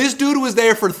didn't. This dude was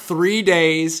there for 3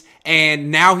 days,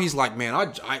 and now he's like, man,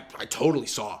 I totally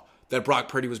saw that Brock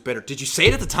Purdy was better. Did you say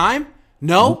it at the time?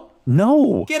 No?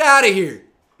 No. Get out of here.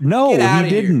 No, he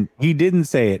didn't. He didn't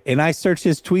say it. And I searched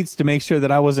his tweets to make sure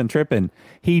that I wasn't tripping.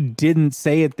 He didn't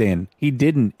say it then. He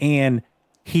didn't. And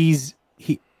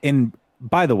and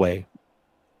by the way,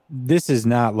 this is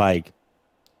not like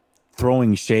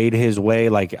throwing shade his way.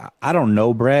 Like, I don't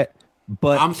know Brett,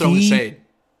 but I'm throwing shade.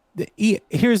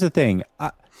 Here's the thing.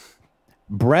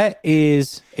 Brett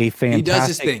is a fantastic he does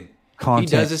his thing.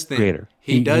 Content creator.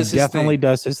 He definitely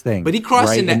does his thing. But he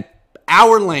crossed into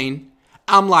our lane.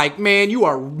 I'm like, man, you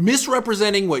are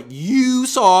misrepresenting what you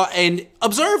saw and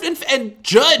observed and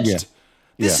judged. Yeah.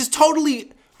 This is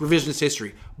totally revisionist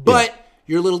history. But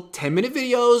your little 10-minute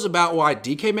videos about why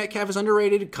DK Metcalf is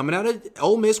underrated coming out of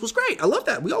Ole Miss was great. I love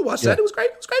that. We all watched that. It was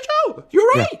great. It was a great show. You're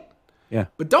right. Yeah.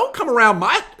 But don't come around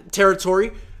my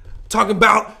territory talking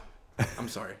about... I'm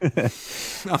sorry.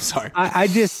 I'm sorry. I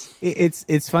just...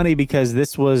 It's funny because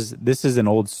this is an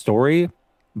old story,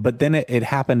 but then it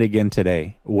happened again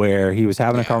today where he was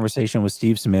having a conversation with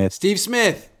Steve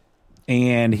Smith.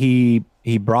 And he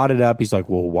brought it up. He's like,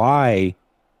 well,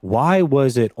 why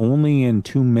was it only in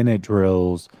 2-minute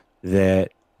drills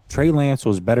that Trey Lance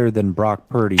was better than Brock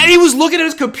Purdy? And he was looking at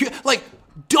his computer like,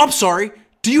 I'm sorry,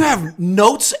 do you have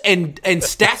notes and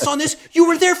stats on this? You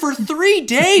were there for 3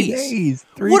 days.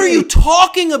 What are you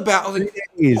talking about? Like,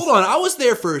 hold on, I was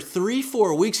there for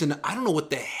 3-4 weeks and I don't know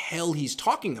what the hell he's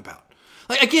talking about.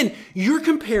 Like, again, you're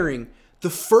comparing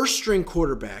the first string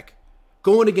quarterback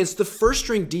going against the first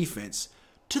string defense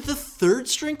to the third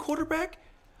string quarterback.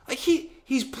 Like,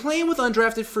 he's playing with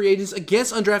undrafted free agents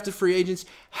against undrafted free agents.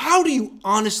 How do you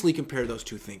honestly compare those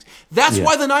two things? That's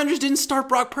why the Niners didn't start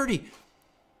Brock Purdy.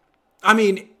 I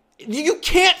mean, you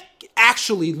can't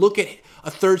actually look at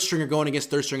a third stringer going against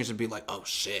third stringers and be like, oh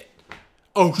shit,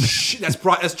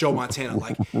 that's Joe Montana.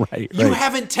 Like, you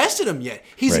haven't tested him yet.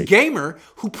 He's a gamer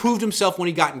who proved himself when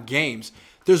he got in games.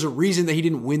 There's a reason that he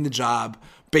didn't win the job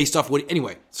based off what.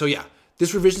 Anyway, so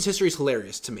this revisionist history is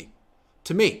hilarious to me.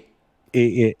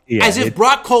 As if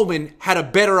Brock Coleman had a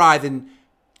better eye than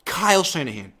Kyle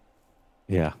Shanahan.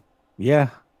 Yeah. In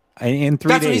 3 days.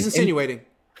 That's what he's insinuating.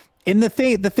 And the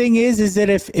thing is that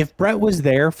if Brett was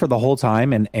there for the whole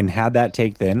time and had that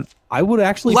take, then I would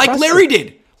actually like Larry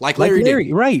did.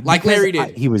 Right. Like Larry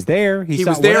did. He was there. He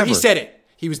was there. Whatever. He said it.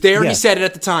 He was there. He said it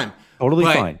at the time. Totally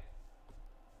fine.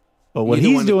 But what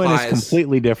he's doing is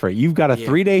completely different. You've got a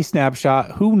 3-day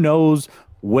snapshot. Who knows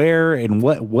where and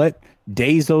what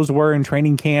days those were in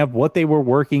training camp, what they were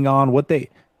working on,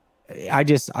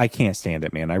 I can't stand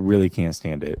it, man. I really can't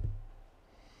stand it.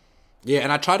 Yeah,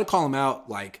 and I tried to call him out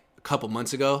like a couple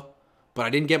months ago, but I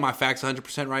didn't get my facts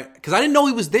 100% right because I didn't know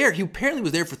he was there. He apparently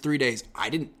was there for 3 days.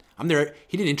 I'm there.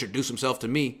 He didn't introduce himself to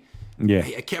me. Yeah.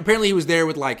 Apparently he was there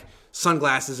with like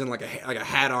sunglasses and like a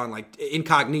hat on, like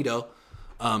incognito.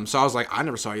 So I was like, I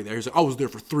never saw you there. He's like, I was there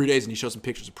for 3 days, and he showed some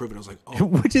pictures to prove it. I was like, oh.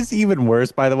 Which is even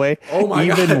worse, by the way. Oh my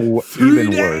God. 3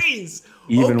 days.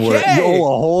 Even worse. Oh, a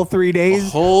whole 3 days? A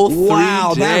whole 3 days.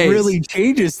 Wow, that really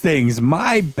changes things.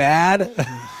 My bad.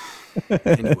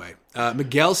 Anyway,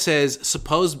 Miguel says,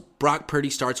 suppose Brock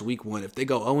Purdy starts week 1. If they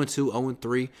go 0-2,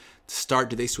 0-3 to start,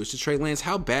 do they switch to Trey Lance?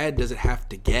 How bad does it have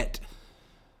to get?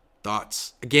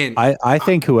 Thoughts? Again, I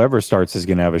think whoever starts is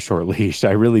going to have a short leash.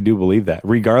 I really do believe that,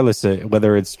 regardless of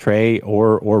whether it's Trey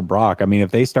or Brock. I mean,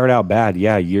 if they start out bad,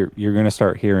 you're going to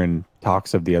start hearing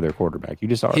talks of the other quarterback. You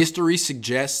just are. History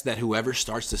suggests that whoever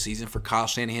starts the season for Kyle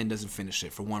Shanahan doesn't finish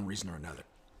it for one reason or another.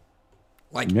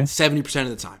 Like 70% of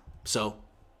the time. So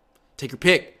Take your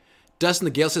pick. Dustin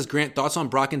the Gale says, Grant, thoughts on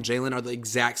Brock and Jalen are the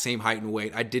exact same height and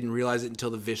weight. I didn't realize it until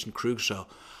the Vish and Krug show.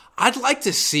 I'd like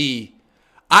to see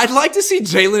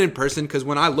Jalen in person because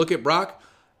when I look at Brock,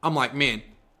 I'm like, man,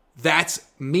 that's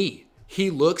me.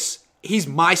 He's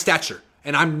my stature,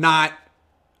 and I'm not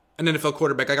an NFL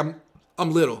quarterback. Like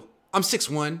I'm little. I'm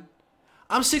 6'1".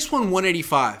 I'm 6'1",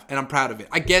 185, and I'm proud of it.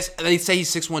 I guess they say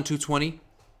he's 6'1", 220.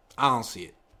 I don't see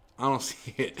it.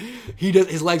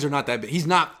 His legs are not that big. He's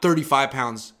not 35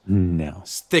 pounds. No,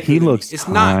 thicker. He looks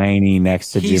tiny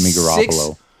next to Jimmy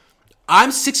Garoppolo.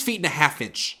 I'm 6 feet and a half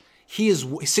inch. He is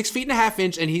 6 feet and a half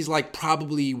inch, and he's like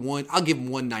probably I'll give him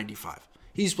 195.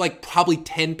 He's like probably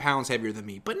 10 pounds heavier than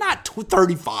me, but not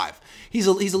 35. He's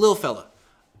a little fella,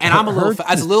 and I'm a little.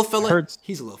 As a little fella,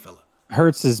 he's a little fella.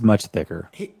 Hurts is much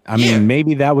thicker. I mean,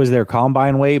 maybe that was their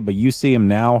combine weight, but you see him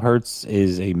now. Hurts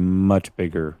is a much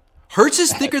bigger. Hurts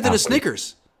is thicker than a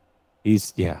Snickers.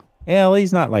 Well,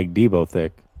 he's not like Debo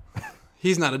thick.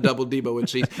 He's not a double Debo with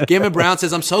cheese. Gambit Brown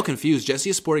says, I'm so confused. Jesse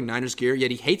is sporting Niners gear,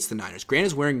 yet he hates the Niners. Grant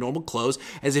is wearing normal clothes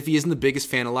as if he isn't the biggest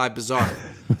fan alive. Bizarre.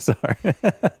 Sorry.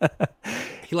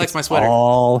 He likes my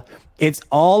sweater. It's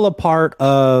all a part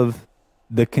of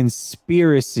the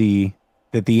conspiracy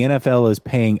that the NFL is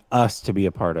paying us to be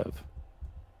a part of.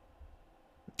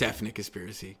 Definite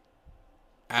conspiracy.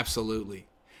 Absolutely.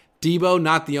 Debo,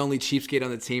 not the only cheapskate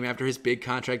on the team. After his big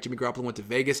contract, Jimmy Garoppolo went to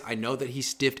Vegas. I know that he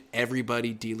stiffed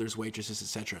everybody, dealers, waitresses,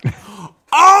 etc.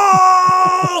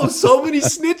 Oh, so many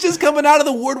snitches coming out of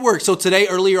the woodwork. So today,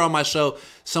 earlier on my show,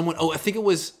 I think it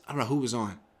was, I don't know who was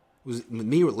on. It was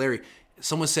me or Larry.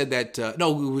 Someone said that, it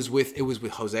was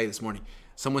with Jose this morning.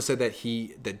 Someone said that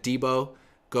Debo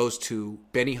goes to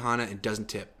Benihana and doesn't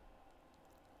tip.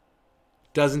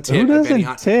 Doesn't tip. Who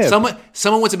doesn't tip?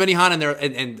 Someone went to Benihana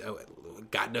and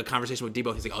got into a conversation with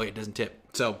Debo. He's like, oh, yeah, it doesn't tip.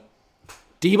 So,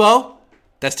 Debo,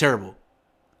 that's terrible.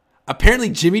 Apparently,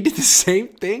 Jimmy did the same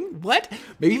thing. What?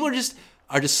 Maybe people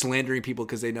are just slandering people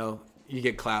because they know you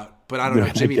get clout. But I don't know,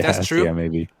 Jimmy. If that's true. Yeah,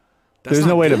 maybe. There's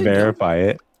no way to verify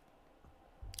it.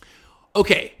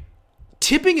 Okay,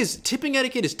 tipping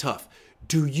etiquette is tough.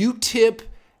 Do you tip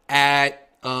at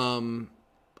a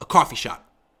coffee shop?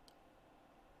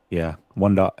 Yeah,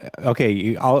 $1.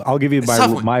 Okay, I'll give you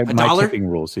my tipping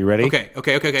rules. You ready? Okay.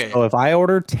 So if I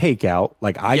order takeout,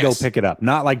 like I go pick it up,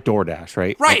 not like DoorDash,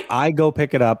 right? Right. Like I go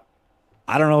pick it up.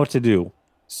 I don't know what to do.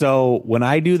 So when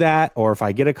I do that, or if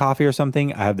I get a coffee or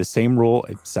something, I have the same rule.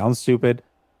 It sounds stupid,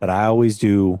 but I always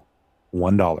do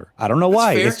 $1. I don't know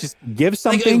why. Fair. It's just give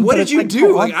something. Like, what did you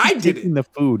do? Like I did it. The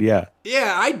food, yeah.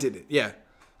 Yeah, I did it. Yeah,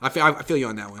 I feel you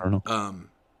on that one. I don't know.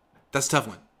 That's a tough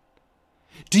one.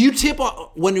 Do you tip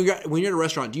when you're at a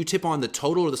restaurant? Do you tip on the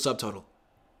total or the subtotal?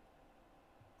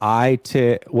 I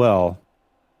tip. Well,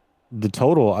 the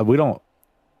total. We don't.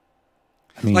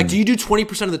 I mean, like, do you do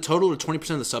 20% of the total or 20%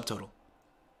 of the subtotal?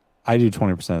 I do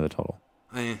 20% of the total.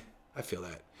 I feel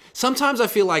that. Sometimes I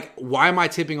feel like, why am I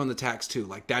tipping on the tax too?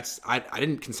 Like I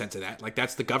didn't consent to that. Like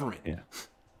that's the government. Yeah.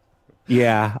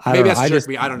 Yeah. Maybe that's just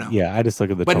me. I don't know. Yeah. I just look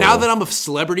at the But total. now that I'm a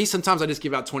celebrity, sometimes I just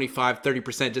give out 25,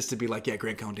 30% just to be like, yeah,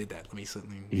 Grant Cohn did that. Let me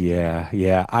something.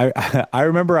 Yeah. I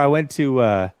remember I went to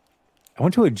a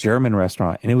German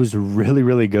restaurant and it was really,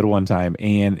 really good one time.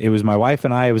 And it was my wife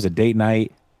and I. It was a date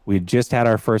night. We had just had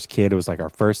our first kid. It was like our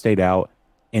first date out.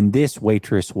 And this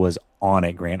waitress was on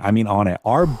it, Grant. I mean, on it.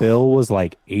 Our bill was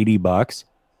like $80.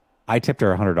 I tipped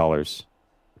her $100.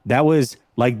 That was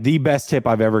like the best tip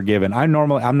I've ever given.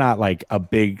 I'm not like a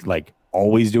big, like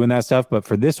always doing that stuff. But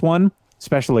for this one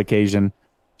special occasion,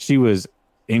 she was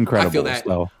incredible. I feel that.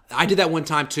 So. I did that one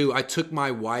time too. I took my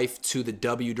wife to the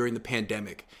W during the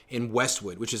pandemic in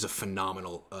Westwood, which is a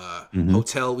phenomenal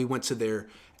hotel. We went to their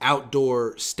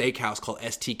outdoor steakhouse called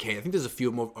STK. I think there's a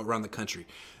few more around the country.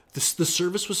 The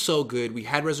service was so good. We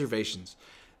had reservations.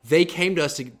 They came to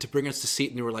us to bring us to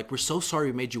seat, and they were like, we're so sorry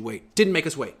we made you wait. Didn't make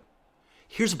us wait.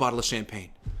 Here's a bottle of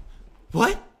champagne.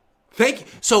 What? Thank you.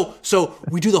 So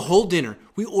we do the whole dinner.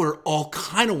 We order all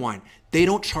kind of wine. They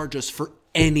don't charge us for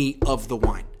any of the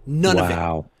wine. None of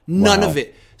it. None of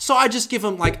it. So I just give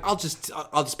them like, I'll just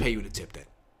pay you to tip that.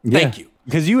 Thank you.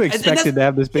 Because you expected to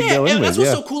have this big deal. And that's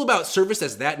what's so cool about service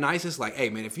that's that nice. It's like, hey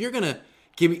man, if you're gonna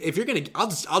I'll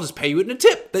just pay you in a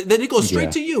tip. Then it goes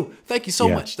straight to you. Thank you so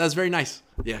much. That's very nice.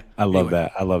 Yeah. I love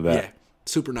that. Yeah.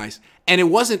 Super nice. And it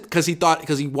wasn't because he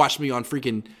watched me on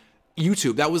freaking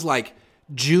YouTube. That was like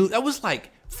June. That was like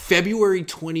February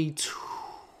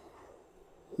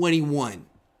 2021.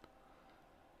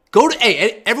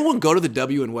 Everyone go to the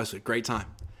W in Westwood. Great time.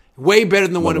 Way better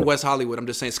than the one in West Hollywood. I'm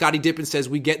just saying. Scotty Dippin says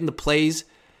we get in the plays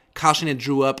Caution and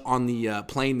drew up on the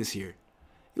plane this year.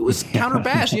 It was counter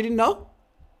bash. You didn't know?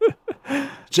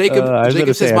 Jacob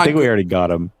says I think we already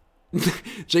got him.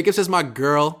 Jacob says my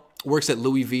girl works at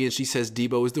Louis V and she says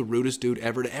Debo is the rudest dude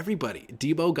ever to everybody.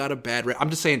 Debo got a bad rep. I'm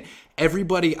just saying,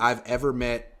 everybody I've ever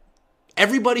met,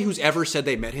 everybody who's ever said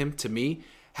they met him to me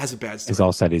has a bad story. He's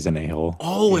all said he's an a-hole.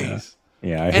 Always.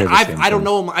 Yeah, I don't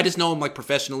know him. I just know him like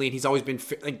professionally, and he's always been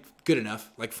like good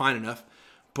enough, like fine enough.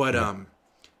 But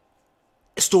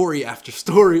story after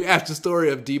story after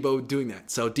story of Debo doing that.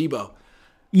 So Debo,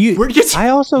 word gets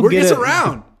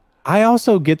around. I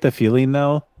also get the feeling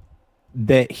though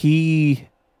that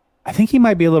I think he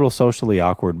might be a little socially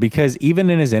awkward, because even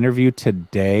in his interview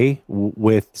today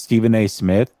with Stephen A.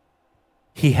 Smith,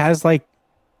 he has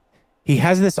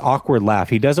this awkward laugh.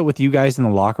 He does it with you guys in the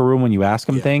locker room when you ask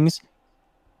him things.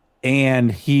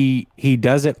 And he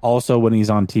does it also when he's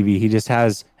on TV. He just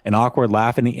has an awkward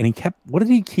laugh. And he kept, what did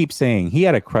he keep saying? He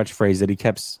had a crutch phrase that he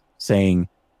kept saying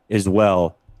as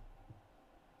well.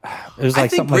 It was like, I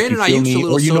think Brandon Ayuk's a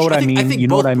little social. I think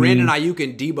both Brandon Ayuk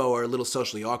and Debo are a little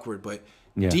socially awkward, but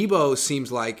Debo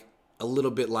seems like a little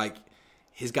bit like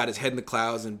he's got his head in the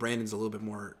clouds, and Brandon's a little bit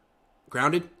more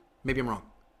grounded. Maybe I'm wrong.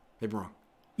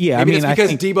 Yeah, maybe it's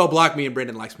because Debo blocked me and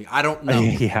Brandon likes me. I don't know.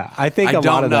 Yeah, I think a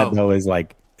lot of that though is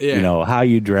like how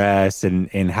you dress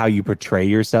and how you portray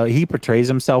yourself. He portrays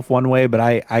himself one way, but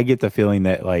I get the feeling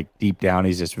that like deep down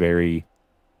he's just very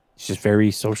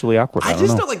socially awkward. I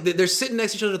just know like they're sitting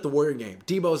next to each other at the Warrior game.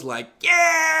 Debo's like,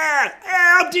 yeah,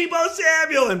 I'm Debo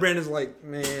Samuel, and Brandon's like,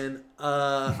 man,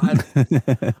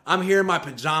 I'm here in my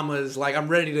pajamas, like I'm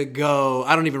ready to go.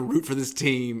 I don't even root for this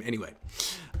team anyway.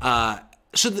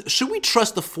 Should we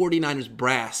trust the 49ers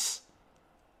brass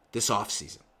this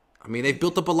offseason? I mean, they've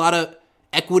built up a lot of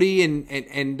equity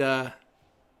and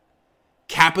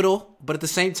capital, but at the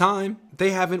same time,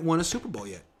 they haven't won a Super Bowl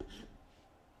yet.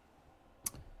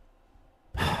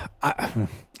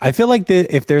 I feel like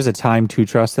if there's a time to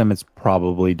trust them, it's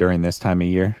probably during this time of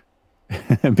year.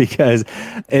 Because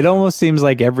it almost seems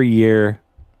like every year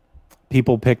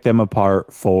people pick them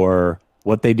apart for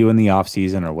what they do in the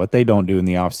offseason or what they don't do in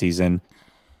the offseason.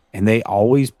 And they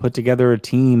always put together a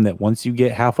team that once you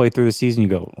get halfway through the season, you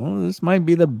go, oh, this might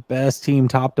be the best team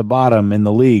top to bottom in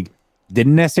the league.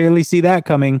 Didn't necessarily see that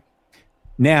coming.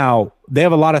 Now, they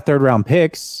have a lot of third-round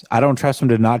picks. I don't trust them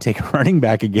to not take a running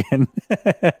back again.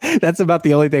 That's about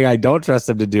the only thing I don't trust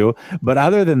them to do. But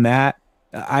other than that,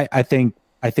 I think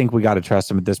we got to trust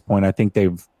them at this point. I think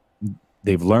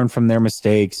they've learned from their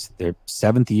mistakes. Their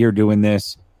 7th year doing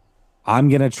this. I'm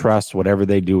going to trust whatever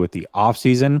they do with the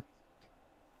offseason,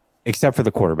 except for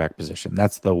the quarterback position.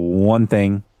 That's the one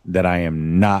thing that I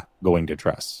am not going to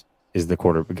trust is the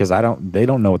quarterback, because they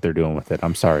don't know what they're doing with it.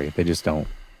 I'm sorry. They just don't.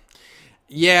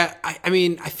 Yeah, I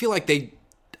mean, I feel like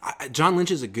John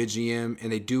Lynch is a good GM,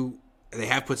 and they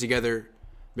have put together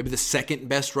maybe the second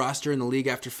best roster in the league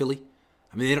after Philly.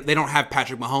 I mean, they don't have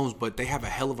Patrick Mahomes, but they have a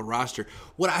hell of a roster.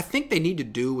 What I think they need to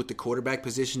do with the quarterback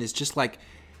position is just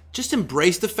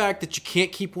embrace the fact that you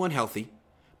can't keep one healthy,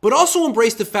 but also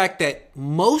embrace the fact that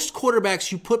most quarterbacks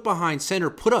you put behind center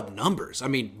put up numbers. I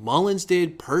mean, Mullins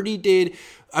did, Purdy did.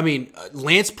 I mean,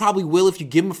 Lance probably will if you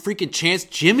give him a freaking chance.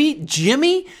 Jimmy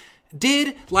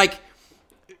did. Like,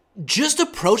 just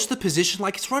approach the position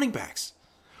like it's running backs.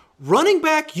 Running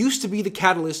back used to be the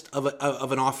catalyst of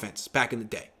an offense back in the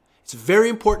day. It's a very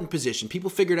important position. People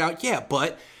figured out,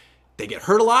 but they get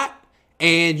hurt a lot,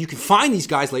 and you can find these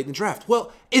guys late in the draft.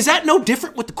 Well, is that no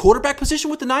different with the quarterback position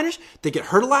with the Niners? They get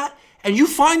hurt a lot, and you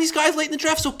find these guys late in the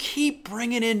draft, so keep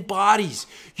bringing in bodies.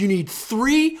 You need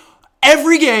 3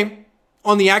 every game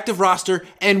on the active roster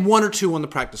and 1 or 2 on the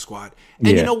practice squad. And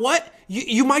you know what?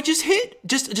 You might just hit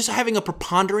just having a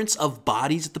preponderance of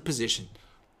bodies at the position.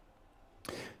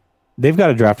 They've got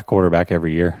to draft a quarterback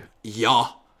every year. Yeah.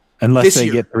 Unless they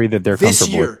get 3 that they're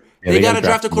comfortable with. Yeah, they got to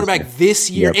draft a quarterback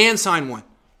this year and sign one.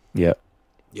 Yep.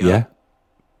 Yeah.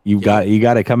 You got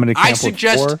to come into camp I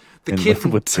suggest with 4 the kid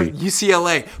from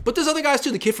UCLA. But there's other guys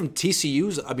too. The kid from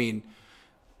TCU's, I mean,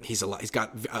 he's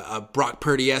got a Brock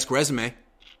Purdy-esque resume.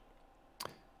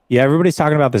 Yeah, everybody's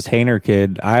talking about this Hainer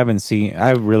kid. I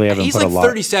really haven't He's put a like lot.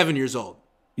 37 years old.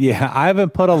 Yeah, I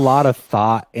haven't put a lot of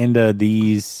thought into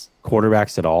these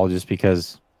quarterbacks at all, just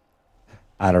because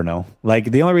I don't know.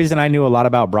 Like, the only reason I knew a lot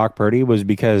about Brock Purdy was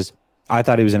because I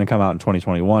thought he was going to come out in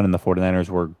 2021 and the 49ers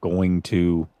were going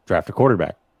to draft a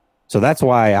quarterback. So that's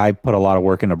why I put a lot of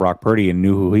work into Brock Purdy and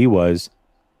knew who he was.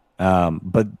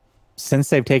 But since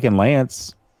they've taken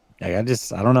Lance, I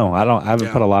don't know. I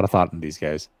haven't put a lot of thought into these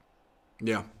guys.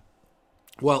 Yeah.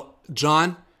 Well,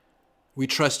 John, we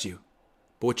trust you.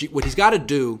 But what he's got to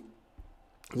do,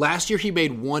 last year he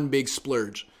made one big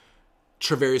splurge,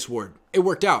 Travarius Ward. It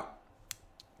worked out.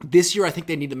 This year I think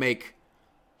they need to make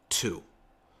two.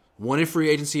 One in free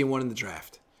agency and one in the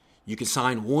draft. You can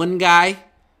sign one guy,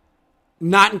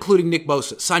 not including Nick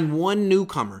Bosa. Sign one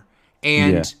newcomer,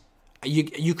 and they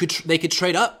could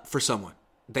trade up for someone.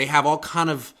 They have all kind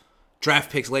of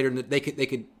draft picks later. They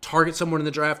could target someone in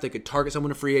the draft. They could target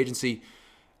someone in free agency.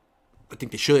 I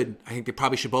think they should. I think they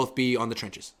probably should both be on the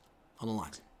trenches, on the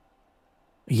lines.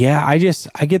 Yeah, I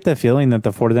get the feeling that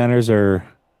the 49ers are,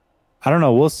 I don't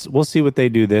know, we'll see what they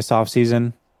do this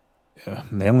offseason.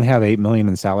 They only have $8 million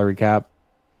in salary cap.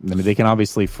 I mean, they can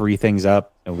obviously free things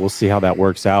up, and we'll see how that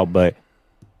works out. But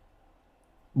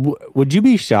would you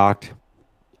be shocked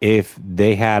if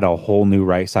they had a whole new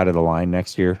right side of the line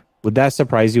next year? Would that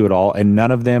surprise you at all? And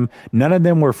none of them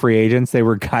were free agents. They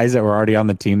were guys that were already on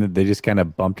the team that they just kind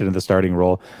of bumped into the starting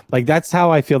role. Like, that's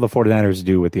how I feel the 49ers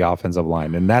do with the offensive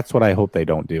line, and that's what I hope they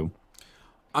don't do.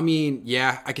 I mean,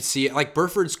 yeah, I could see it. Like,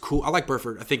 Burford's cool. I like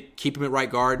Burford. I think keep him at right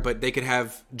guard, but they could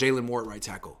have Jalen Moore at right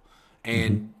tackle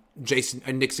and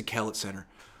Nick Sakel at center,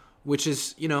 which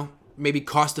is, maybe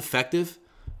cost effective,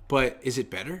 but is it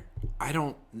better?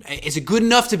 Is it good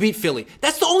enough to beat Philly?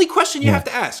 That's the only question you have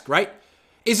to ask, right?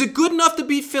 Is it good enough to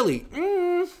beat Philly?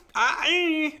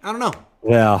 I don't know.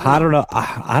 Well, I don't know.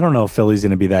 I don't know if Philly's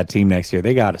going to be that team next year.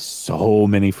 They got so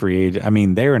many free agents. I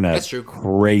mean, they're in a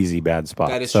crazy bad spot.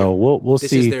 That is so true. We'll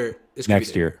see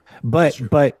next year. But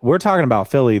we're talking about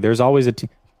Philly. There's always a team.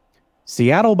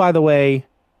 Seattle, by the way,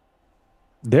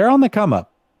 they're on the come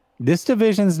up. This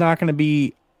division's not going to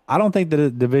be. I don't think the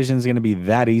division's going to be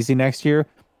that easy next year.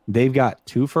 They've got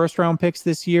 2 first-round picks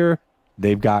this year.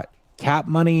 They've got cap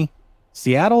money.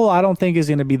 Seattle, I don't think, is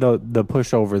going to be the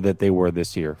pushover that they were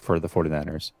this year for the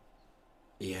 49ers.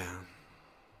 Yeah.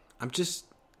 I'm just...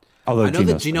 Although I know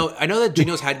that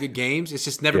Geno's had good games. It's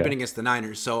just never been against the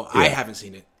Niners, so I haven't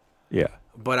seen it. Yeah.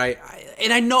 But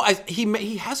I know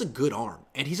he has a good arm,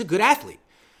 and he's a good athlete.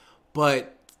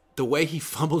 But the way he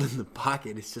fumbled in the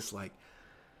pocket, it's just like...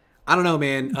 I don't know,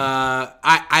 man.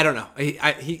 I don't know.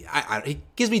 He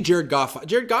gives me Jared Goff.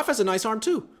 Jared Goff has a nice arm,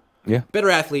 too. Yeah. Better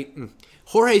athlete.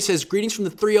 Jorge says, greetings from the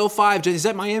 305. Is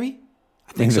that Miami?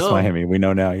 I think so. It's Miami. We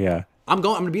know now, yeah. I'm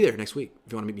going to be there next week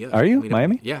if you want to meet me up. Are you?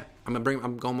 Miami? Yeah. I'm going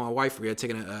with my wife. We're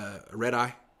taking a red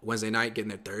eye Wednesday night, getting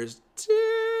there Thursday.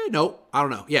 No, I don't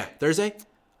know. Yeah, Thursday?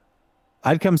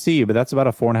 I'd come see you, but that's about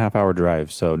a 4.5-hour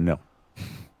drive, so no.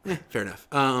 Fair enough.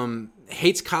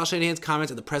 Hates Kyle Shanahan's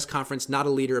comments at the press conference. Not a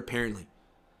leader, apparently.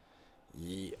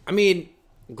 Yeah. I mean,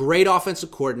 great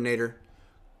offensive coordinator,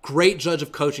 great judge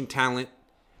of coaching talent,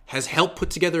 has helped put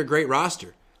together a great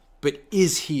roster. But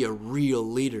is he a real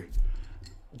leader?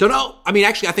 Don't know. I mean,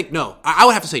 actually, I think no. I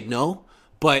would have to say no,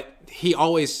 but I'm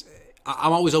always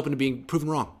open to being proven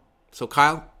wrong. So,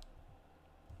 Kyle,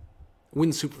 win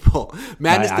the Super Bowl.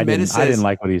 Madness the Menace says... I didn't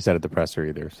like what he said at the presser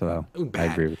either, so I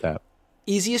agree with that.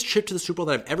 Easiest trip to the Super Bowl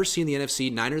that I've ever seen in the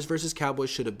NFC. Niners versus Cowboys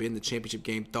should have been the championship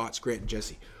game. Thoughts, Grant and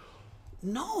Jesse?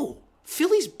 No.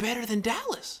 Philly's better than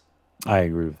Dallas. I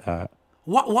agree with that.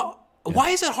 Why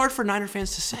is that hard for Niner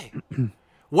fans to say?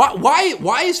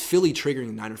 Why is Philly triggering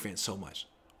the Niner fans so much?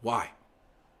 Why?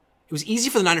 It was easy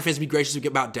for the Niner fans to be gracious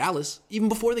about Dallas even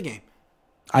before the game.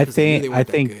 I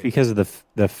think because of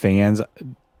the fans,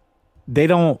 they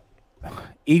don't.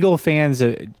 Eagle fans,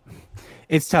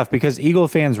 it's tough because Eagle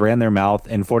fans ran their mouth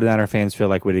and 49er fans feel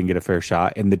like we didn't get a fair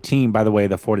shot. And the team, by the way,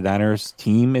 the 49ers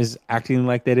team is acting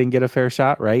like they didn't get a fair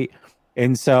shot, right?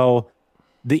 And so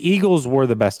the Eagles were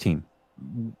the best team.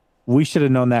 We should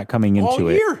have known that coming into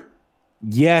it.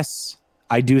 Yes,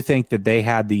 I do think that they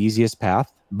had the easiest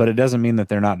path, but it doesn't mean that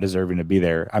they're not deserving to be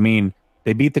there. I mean,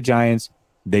 they beat the Giants.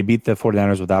 They beat the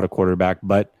 49ers without a quarterback,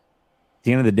 but at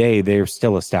the end of the day, they're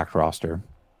still a stacked roster.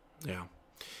 Yeah.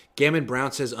 Gammon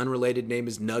Brown says unrelated name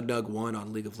is Nug1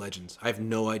 on League of Legends. I have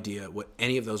no idea what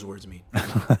any of those words mean.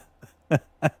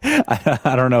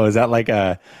 I don't know. Is that like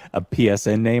a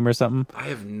PSN name or something? I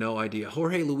have no idea.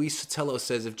 Jorge Luis Sotelo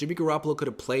says if Jimmy Garoppolo could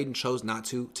have played and chose not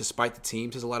to spite the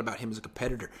team, says a lot about him as a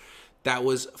competitor. That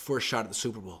was for a shot at the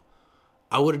Super Bowl.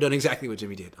 I would have done exactly what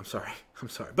Jimmy did. I'm sorry.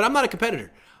 But I'm not a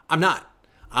competitor. I'm not.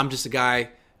 I'm just a guy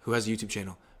who has a YouTube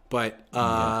channel. But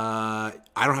I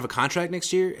don't have a contract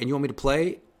next year, and you want me to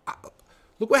play?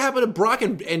 Look what happened to Brock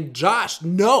and Josh.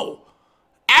 No.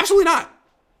 Absolutely not.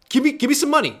 Give me some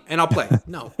money, and I'll play.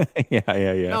 No. Yeah.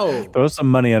 No. Throw some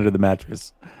money under the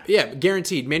mattress. Yeah,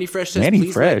 guaranteed. Manny Fresh says,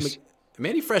 Manny Fresh.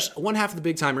 Manny Fresh, one half of the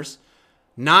big timers.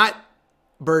 Not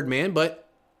Birdman, but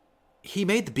he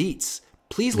made the beats.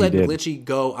 Please let Lynchy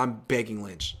go. I'm begging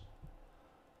Lynch.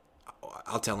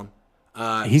 I'll tell him.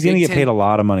 He's going to get paid a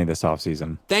lot of money this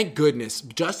offseason. Thank goodness.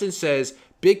 Justin says,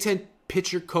 Big Ten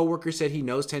pitcher coworker said he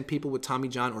knows 10 people with Tommy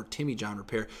John or Timmy John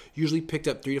repair, usually picked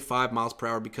up 3 to 5 miles per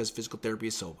hour because physical therapy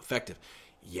is so effective.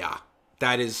 Yeah,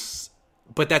 that is,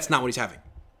 but that's not what he's having.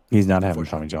 He's not having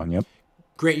Tommy John, yep.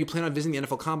 Grant, you plan on visiting the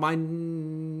NFL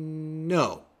Combine?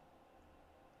 No.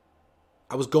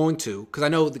 I was going to, because I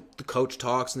know the coach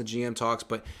talks and the GM talks,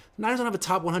 but the Niners don't have a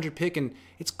top 100 pick, and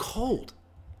it's cold.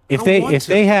 If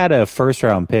they had a first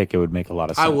round pick, it would make a lot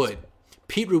of sense. I would.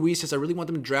 Pete Ruiz says, I really want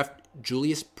them to draft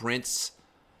Julius Brents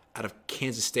out of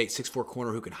Kansas State, 6'4"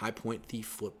 corner who can high point the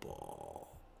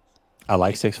football. I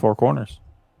like 6'4" corners.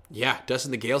 Yeah,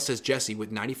 Dustin the Gale says, Jesse,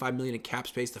 with $95 million in cap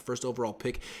space, the first overall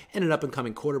pick, and an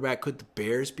up-and-coming quarterback, could the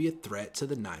Bears be a threat to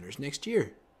the Niners next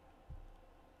year?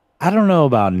 I don't know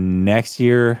about next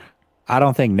year. I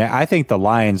think the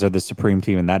Lions are the supreme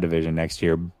team in that division next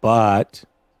year, but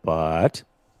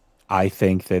I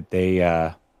think that they,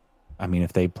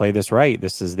 if they play this right,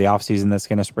 this is the offseason that's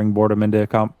going to springboard them into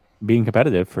being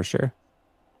competitive for sure.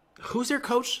 Who's their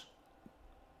coach?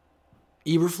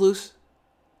 Eberflus?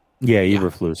 Yeah,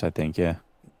 Eberflus, I think, yeah.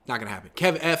 Not going to happen.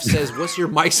 Kev F says, what's your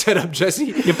mic setup, Jesse?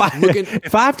 If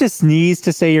I have to sneeze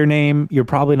to say your name, you're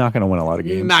probably not going to win a lot of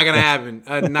games. Not going to happen.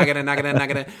 Not going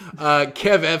to.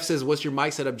 Kev F says, what's your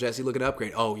mic setup, Jesse? Look at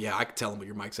upgrade. Oh, yeah, I can tell him what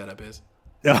your mic setup is.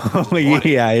 Oh,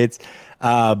 yeah, it's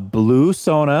Blue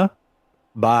Sona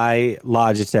by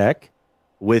Logitech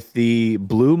with the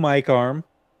blue mic arm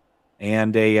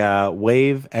and a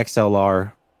Wave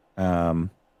XLR,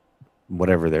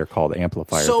 whatever they're called,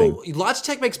 amplifier thing. So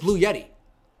Logitech makes Blue Yeti.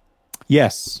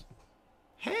 Yes.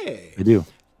 Hey. They do.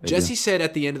 Jesse said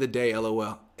at the end of the day,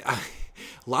 LOL. A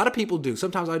lot of people do.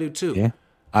 Sometimes I do too. Yeah.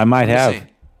 I might have. Saying.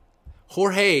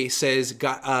 Jorge says,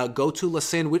 go to La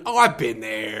Sandwich. Oh, I've been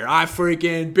there. I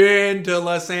freaking been to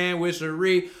La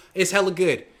Sandwichery. It's hella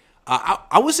good.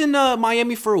 I was in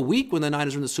Miami for a week when the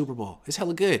Niners were in the Super Bowl. It's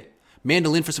hella good.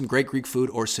 Mandolin for some great Greek food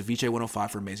or Ceviche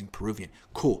 105 for amazing Peruvian.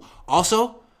 Cool.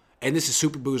 Also, and this is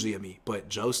super bougie of me, but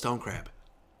Joe Stone Crab.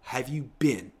 Have you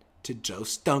been to Joe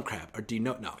Stone Crab? Or do you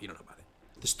know? No, you don't know about it.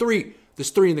 There's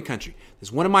three in the country.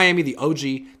 There's one in Miami, the OG.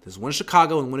 There's one in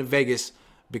Chicago and one in Vegas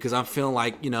because I'm feeling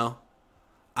like,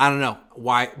 I don't know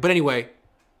why. But anyway,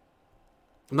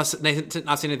 I'm not saying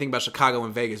anything about Chicago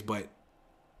and Vegas, but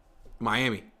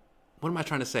Miami. What am I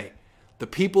trying to say? The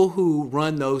people who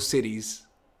run those cities,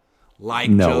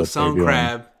 like Joe Stone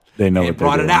Crab, they know and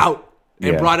brought it out.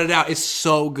 It's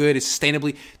so good. It's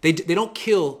sustainably. They don't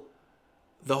kill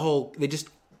the whole. They just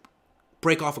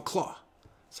break off a claw.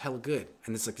 It's hella good,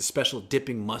 and it's like the special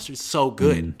dipping mustard. It's so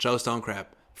good. Joe Stone Crab,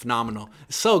 phenomenal.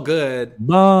 It's so good.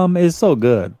 It's so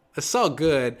good. It's so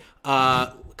good.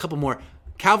 A couple more.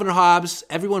 Calvin or Hobbs,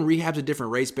 everyone rehabs at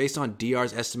different rates based on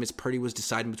DR's estimates. Purdy was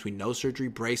deciding between no surgery,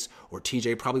 brace, or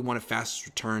TJ. Probably wanted fastest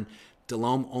return.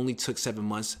 Delhomme only took 7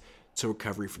 months to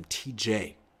recovery from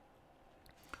TJ.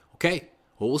 Okay,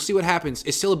 well, we'll see what happens.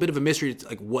 It's still a bit of a mystery,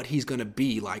 like what he's going to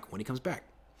be like when he comes back.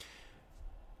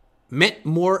 Meant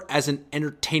more as an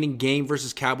entertaining game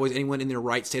versus Cowboys. Anyone in their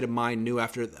right state of mind knew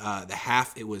after the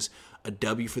half it was a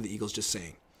W for the Eagles, just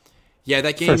saying. Yeah,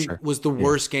 that game was the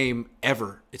worst game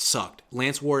ever. It sucked.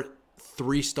 Lance wore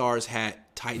 3 stars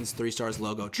hat, Titans 3 stars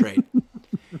logo trade.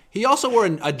 He also wore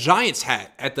a Giants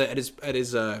hat at his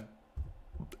in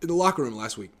the locker room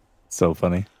last week. So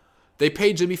funny. They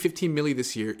paid Jimmy $15 million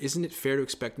this year. Isn't it fair to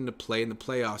expect him to play in the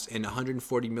playoffs and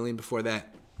 $140 million before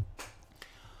that?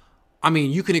 I mean,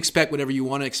 you can expect whatever you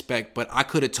want to expect, but I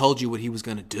could have told you what he was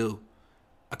going to do.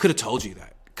 I could have told you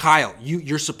that. Kyle,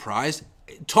 you're surprised?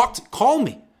 Call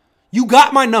me. You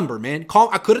got my number, man.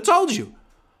 I could have told you.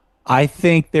 I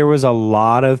think there was a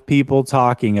lot of people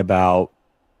talking about,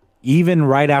 even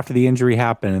right after the injury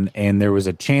happened, and there was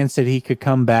a chance that he could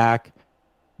come back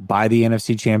by the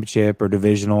NFC Championship or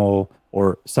divisional,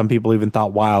 or some people even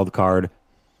thought wild card.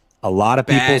 A lot of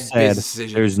people said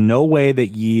there's no way that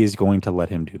Yee is going to let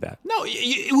him do that. No,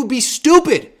 it would be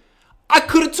stupid. I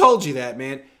could have told you that,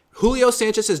 man. Julio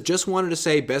Sanchez says, just wanted to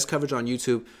say best coverage on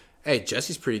YouTube. Hey,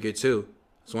 Jesse's pretty good too.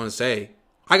 Just want to say,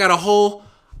 I got a whole.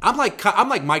 I'm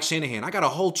like Mike Shanahan. I got a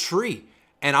whole tree,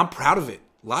 and I'm proud of it.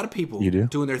 A lot of people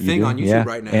doing their thing on YouTube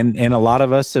right now, and a lot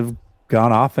of us have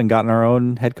gone off and gotten our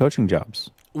own head coaching jobs.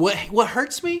 What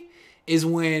hurts me is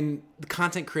when the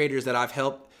content creators that I've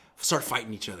helped start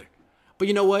fighting each other. But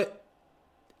you know what?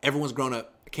 Everyone's grown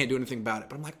up. I can't do anything about it.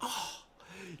 But I'm like, oh,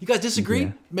 you guys disagree?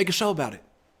 Yeah. Make a show about it.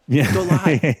 Yeah. Go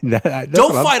live.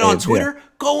 Don't fight on Twitter. Yeah.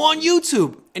 Go on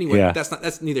YouTube. Anyway,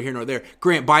 that's neither here nor there.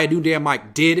 Grant, buy a new damn mic.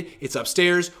 It's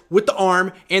upstairs with the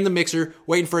arm and the mixer,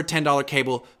 waiting for a $10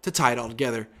 cable to tie it all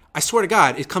together. I swear to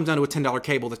God, it comes down to a $10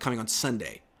 cable that's coming on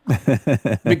Sunday.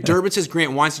 McDermott says,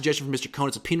 Grant, wine suggestion from Mr. Cohn.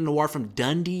 It's a Pinot Noir from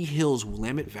Dundee Hills,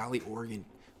 Willamette Valley, Oregon,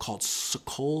 called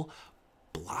Sokol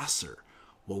Blosser.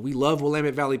 Well, we love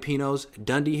Willamette Valley Pinots.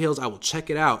 Dundee Hills, I will check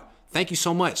it out. Thank you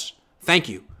so much. Thank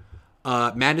you.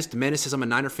 Madness the Menace says, I'm a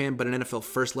Niner fan, but an NFL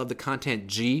first. Love the content.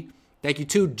 G. Thank you,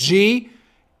 too. G.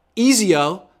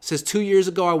 Ezio says, 2 years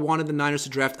ago, I wanted the Niners to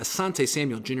draft Asante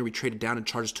Samuel Jr. We traded down and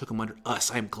Chargers took him under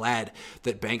us. I am glad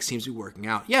that Banks seems to be working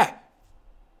out. Yeah.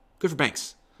 Good for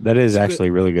Banks. That is actually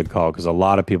a really good call because a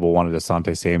lot of people wanted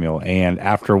Asante Samuel. And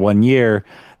after 1 year,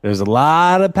 there's a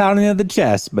lot of pounding of the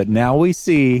chest. But now we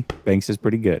see Banks is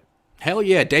pretty good. Hell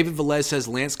yeah. David Velez says,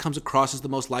 Lance comes across as the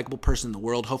most likable person in the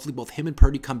world. Hopefully both him and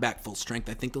Purdy come back full strength.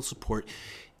 I think they'll support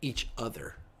each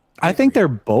other. I think they're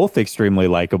both extremely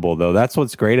likable, though. That's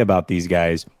what's great about these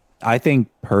guys. I think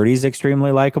Purdy's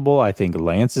extremely likable. I think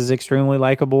Lance is extremely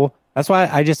likable. That's why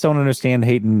I just don't understand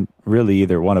hating really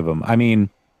either one of them. I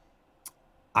mean,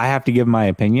 I have to give my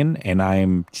opinion, and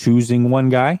I'm choosing one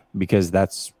guy because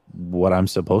that's what I'm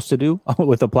supposed to do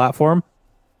with a platform.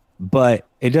 But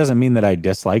it doesn't mean that I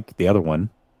dislike the other one.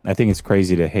 I think it's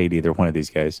crazy to hate either one of these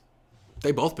guys.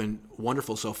 They've both been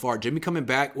wonderful so far. Jimmy coming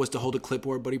back was to hold a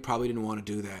clipboard, but he probably didn't want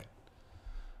to do that.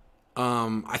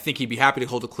 I think he'd be happy to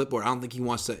hold a clipboard. I don't think he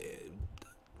wants to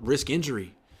risk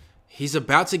injury. He's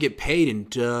about to get paid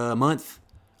in a month.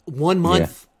 1 month.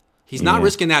 Yeah. He's not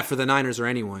risking that for the Niners or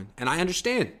anyone. And I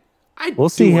understand. We'll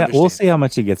see how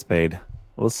much he gets paid.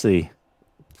 We'll see.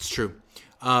 It's true.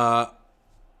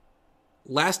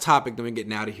 Last topic, then we're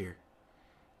getting out of here.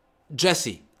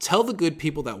 Jesse, tell the good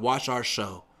people that watch our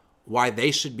show why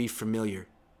they should be familiar,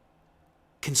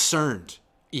 concerned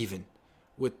even,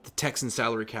 with the Texans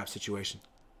salary cap situation.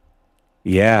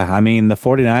 Yeah, I mean, the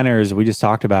 49ers, we just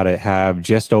talked about it, have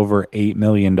just over $8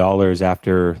 million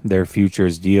after their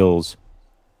futures deals.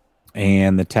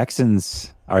 And the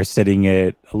Texans are sitting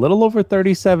at a little over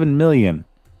 $37 million.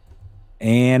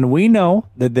 And we know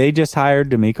that they just hired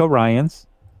DeMeco Ryans,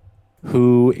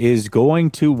 who is going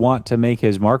to want to make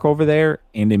his mark over there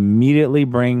and immediately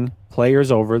bring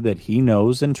players over that he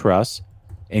knows and trusts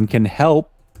and can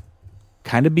help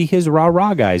kind of be his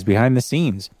rah-rah guys behind the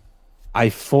scenes. I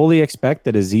fully expect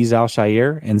that Azeez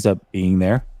Al-Shaair ends up being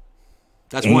there.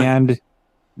 That's one. And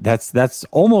that's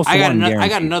almost I got one. I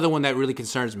got another one that really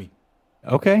concerns me.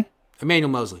 Okay.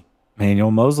 Emmanuel Mosley.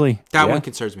 That one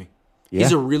concerns me. Yeah.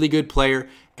 He's a really good player,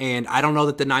 and I don't know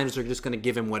that the Niners are just going to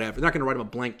give him whatever. They're not going to write him a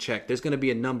blank check. There's going to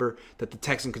be a number that the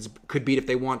Texans could beat if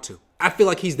they want to. I feel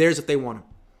like he's theirs if they want him.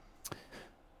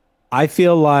 I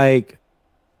feel like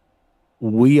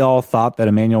we all thought that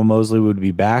Emmanuel Mosley would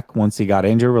be back once he got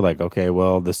injured. We're like, okay,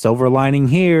 well, the silver lining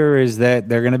here is that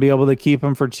they're going to be able to keep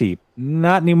him for cheap.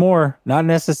 Not anymore. Not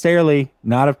necessarily.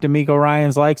 Not if DeMeco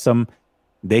Ryans likes him.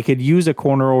 They could use a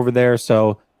corner over there.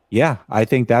 So, yeah, I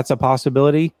think that's a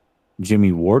possibility.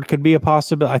 Jimmy Ward could be a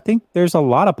possibility. I think there's a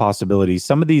lot of possibilities.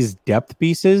 Some of these depth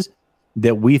pieces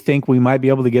that we think we might be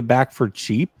able to get back for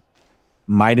cheap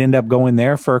might end up going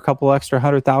there for a couple extra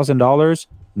 $100,000.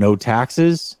 No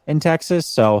taxes in Texas.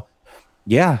 So,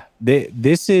 yeah,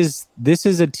 this is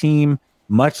a team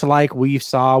much like we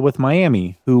saw with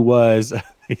Miami, who was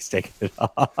he's taking it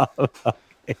off.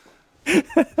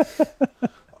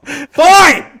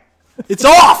 Fine, it's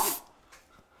off.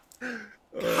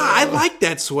 God, I like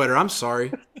that sweater. I'm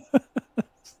sorry.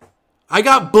 I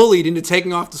got bullied into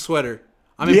taking off the sweater.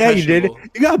 Yeah, you did.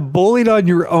 You got bullied on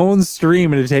your own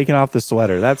stream into taking off the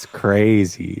sweater. That's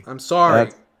crazy. I'm sorry.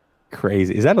 That's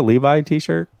crazy. Is that a Levi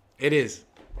t-shirt? It is.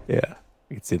 Yeah,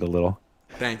 I can see the little.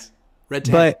 Thanks. Red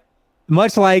tag. But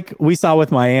much like we saw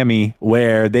with Miami,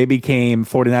 where they became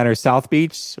 49ers South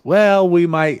Beach, well, we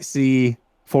might see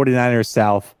 49ers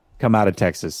South come out of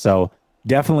Texas. So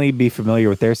definitely be familiar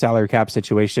with their salary cap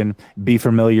situation. Be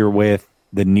familiar with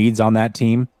the needs on that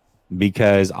team,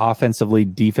 because offensively,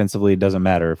 defensively, it doesn't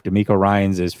matter. If DeMeco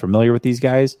Ryans is familiar with these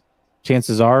guys,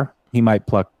 chances are he might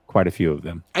pluck quite a few of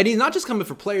them. And he's not just coming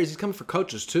for players, he's coming for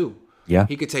coaches too. Yeah.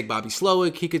 He could take Bobby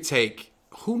Slowick. He could take,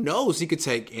 who knows? He could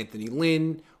take Anthony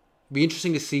Lynn. It'd be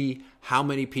interesting to see how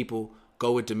many people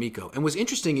go with DeMeco. And what's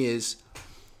interesting is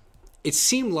it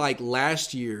seemed like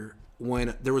last year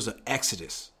when there was an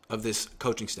exodus of this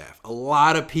coaching staff, a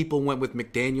lot of people went with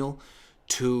McDaniel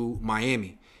to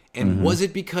Miami. And was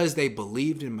it because they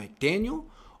believed in McDaniel,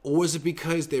 or was it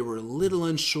because they were a little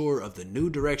unsure of the new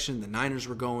direction the Niners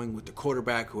were going with the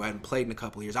quarterback who hadn't played in a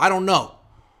couple of years? I don't know.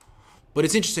 But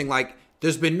it's interesting, like,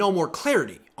 there's been no more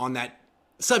clarity on that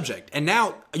subject. And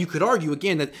now you could argue,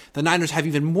 again, that the Niners have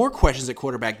even more questions at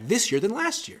quarterback this year than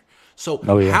last year. So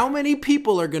how many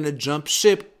people are going to jump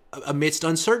ship amidst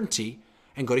uncertainty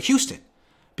and go to Houston?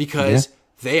 Because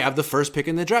They have the first pick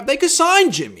in the draft. They could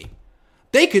sign Jimmy.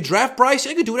 They could draft Bryce.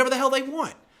 They could do whatever the hell they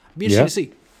want. Be interesting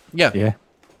to see. Yeah. Yeah.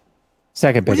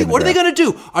 Second pick. What are they going to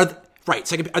do?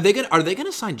 Are they going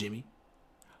to sign Jimmy?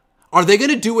 Are they going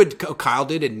to do what Kyle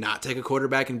did and not take a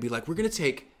quarterback and be like, we're going to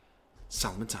take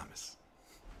Solomon Thomas?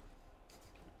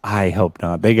 I hope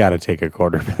not. They got to take a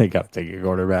quarterback. They got to take a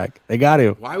quarterback. They got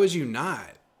to. Why would you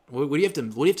not? What do you have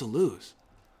to lose?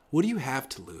 What do you have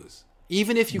to lose?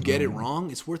 Even if you get it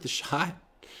wrong, it's worth a shot.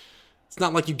 It's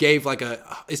not like you gave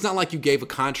a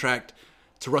contract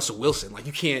to Russell Wilson. Like,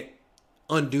 you can't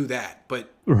undo that. But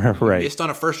right. Missed on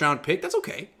a first round pick. That's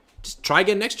okay. Just try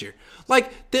again next year.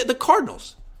 Like the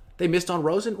Cardinals, they missed on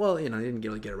Rosen. Well, they didn't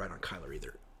really get it right on Kyler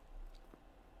either.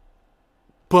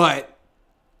 But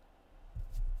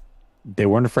they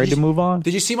weren't afraid to move on.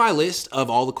 Did you see my list of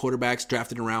all the quarterbacks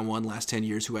drafted in round 1 last 10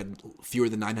 years who had fewer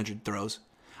than 900 throws?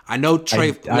 I know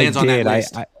Trey lands on that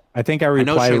list. I think I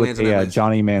replied with the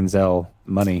Johnny Manziel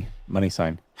money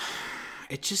sign.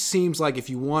 It just seems like if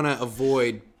you want to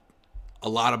avoid a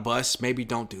lot of busts, maybe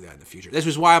don't do that in the future. This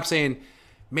is why I'm saying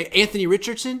Anthony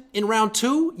Richardson in round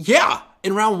 2. Yeah.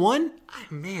 In round 1,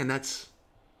 man, that's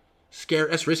scary.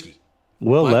 That's risky.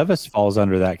 Will Levis falls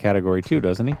under that category too,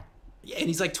 doesn't he? Yeah, and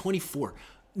he's like 24.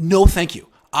 No, thank you.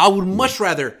 I would much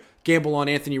rather gamble on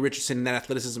Anthony Richardson and that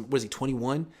athleticism. Was he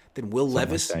 21? Than Will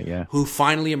Levis, like that, who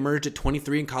finally emerged at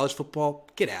 23 in college football.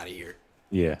 Get out of here.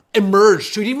 Yeah.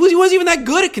 Emerged. He wasn't even that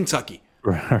good at Kentucky.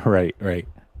 Right.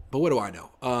 But what do I know?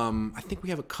 I think we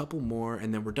have a couple more,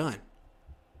 and then we're done.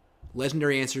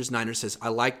 Legendary Answers Niner says, I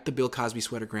like the Bill Cosby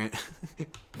sweater, Grant.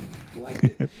 Liked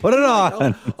it. Put it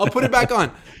on. I'll put it back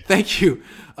on. Thank you.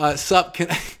 Sup,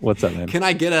 what's up, man? Can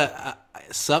I get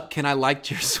Sup, can I like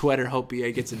your sweater? Hope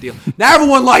BA gets a deal. Now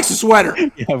everyone likes a sweater.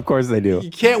 Yeah, of course they do.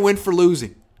 You can't win for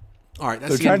losing. All right,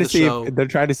 that's the end of the show. They're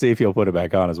trying to see if you'll put it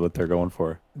back on is what they're going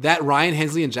for. That Ryan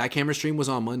Hensley and Jackhammer stream was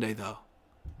on Monday, though.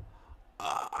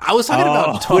 I was talking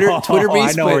about Twitter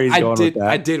beats, but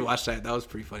I did watch that. That was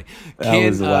pretty funny.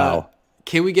 Wow.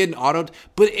 Can we get an auto?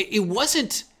 But it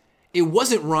wasn't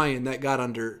Ryan that got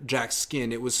under Jack's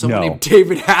skin. It was someone named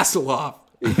David Hasselhoff.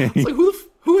 It's like, who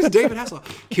is David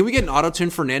Hasselhoff? Can we get an auto-tune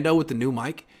Fernando with the new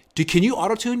mic? Can you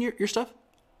auto-tune your stuff?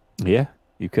 Yeah,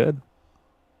 you could.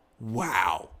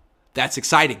 Wow. That's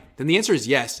exciting. Then the answer is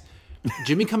yes.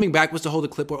 Jimmy coming back was to hold a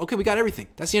clipboard. Okay, we got everything.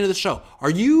 That's the end of the show. Are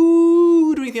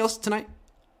you doing anything else tonight?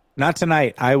 Not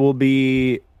tonight. I'll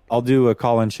do a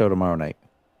call-in show tomorrow night,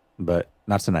 but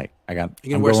not tonight. You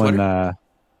gonna wear a sweater?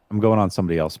 I'm going on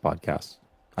somebody else's podcast.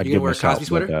 You gonna wear a Cosby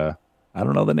sweater? I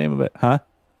don't know the name of it. Huh?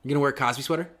 You gonna wear a Cosby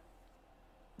sweater?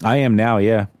 I am now,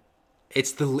 yeah.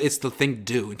 It's the thing to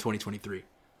do in 2023.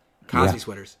 Cosby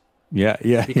sweaters. Yeah.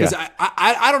 Because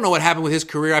I don't know what happened with his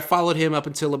career. I followed him up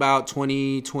until about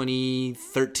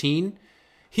 2013.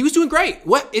 He was doing great.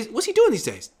 What's he doing these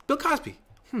days? Bill Cosby.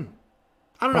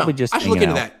 I don't know. Just I should look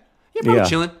into that. Yeah, probably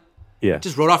chilling. Yeah.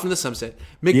 Just rode off into the sunset.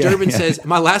 Mick Durbin says,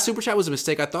 my last super chat was a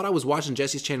mistake. I thought I was watching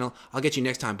Jesse's channel. I'll get you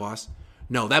next time, boss.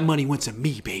 No, that money went to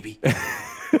me, baby.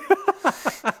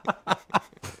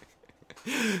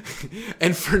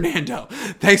 And Fernando,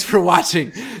 thanks for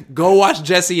watching. Go watch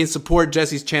Jesse and support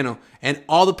Jesse's channel. And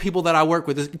all the people that I work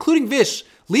with, including Vish.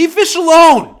 Leave Vish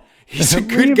alone. He's a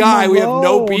good guy. We have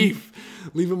no beef.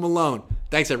 Leave him alone.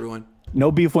 Thanks, everyone.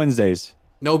 No beef Wednesdays.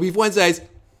 No beef Wednesdays.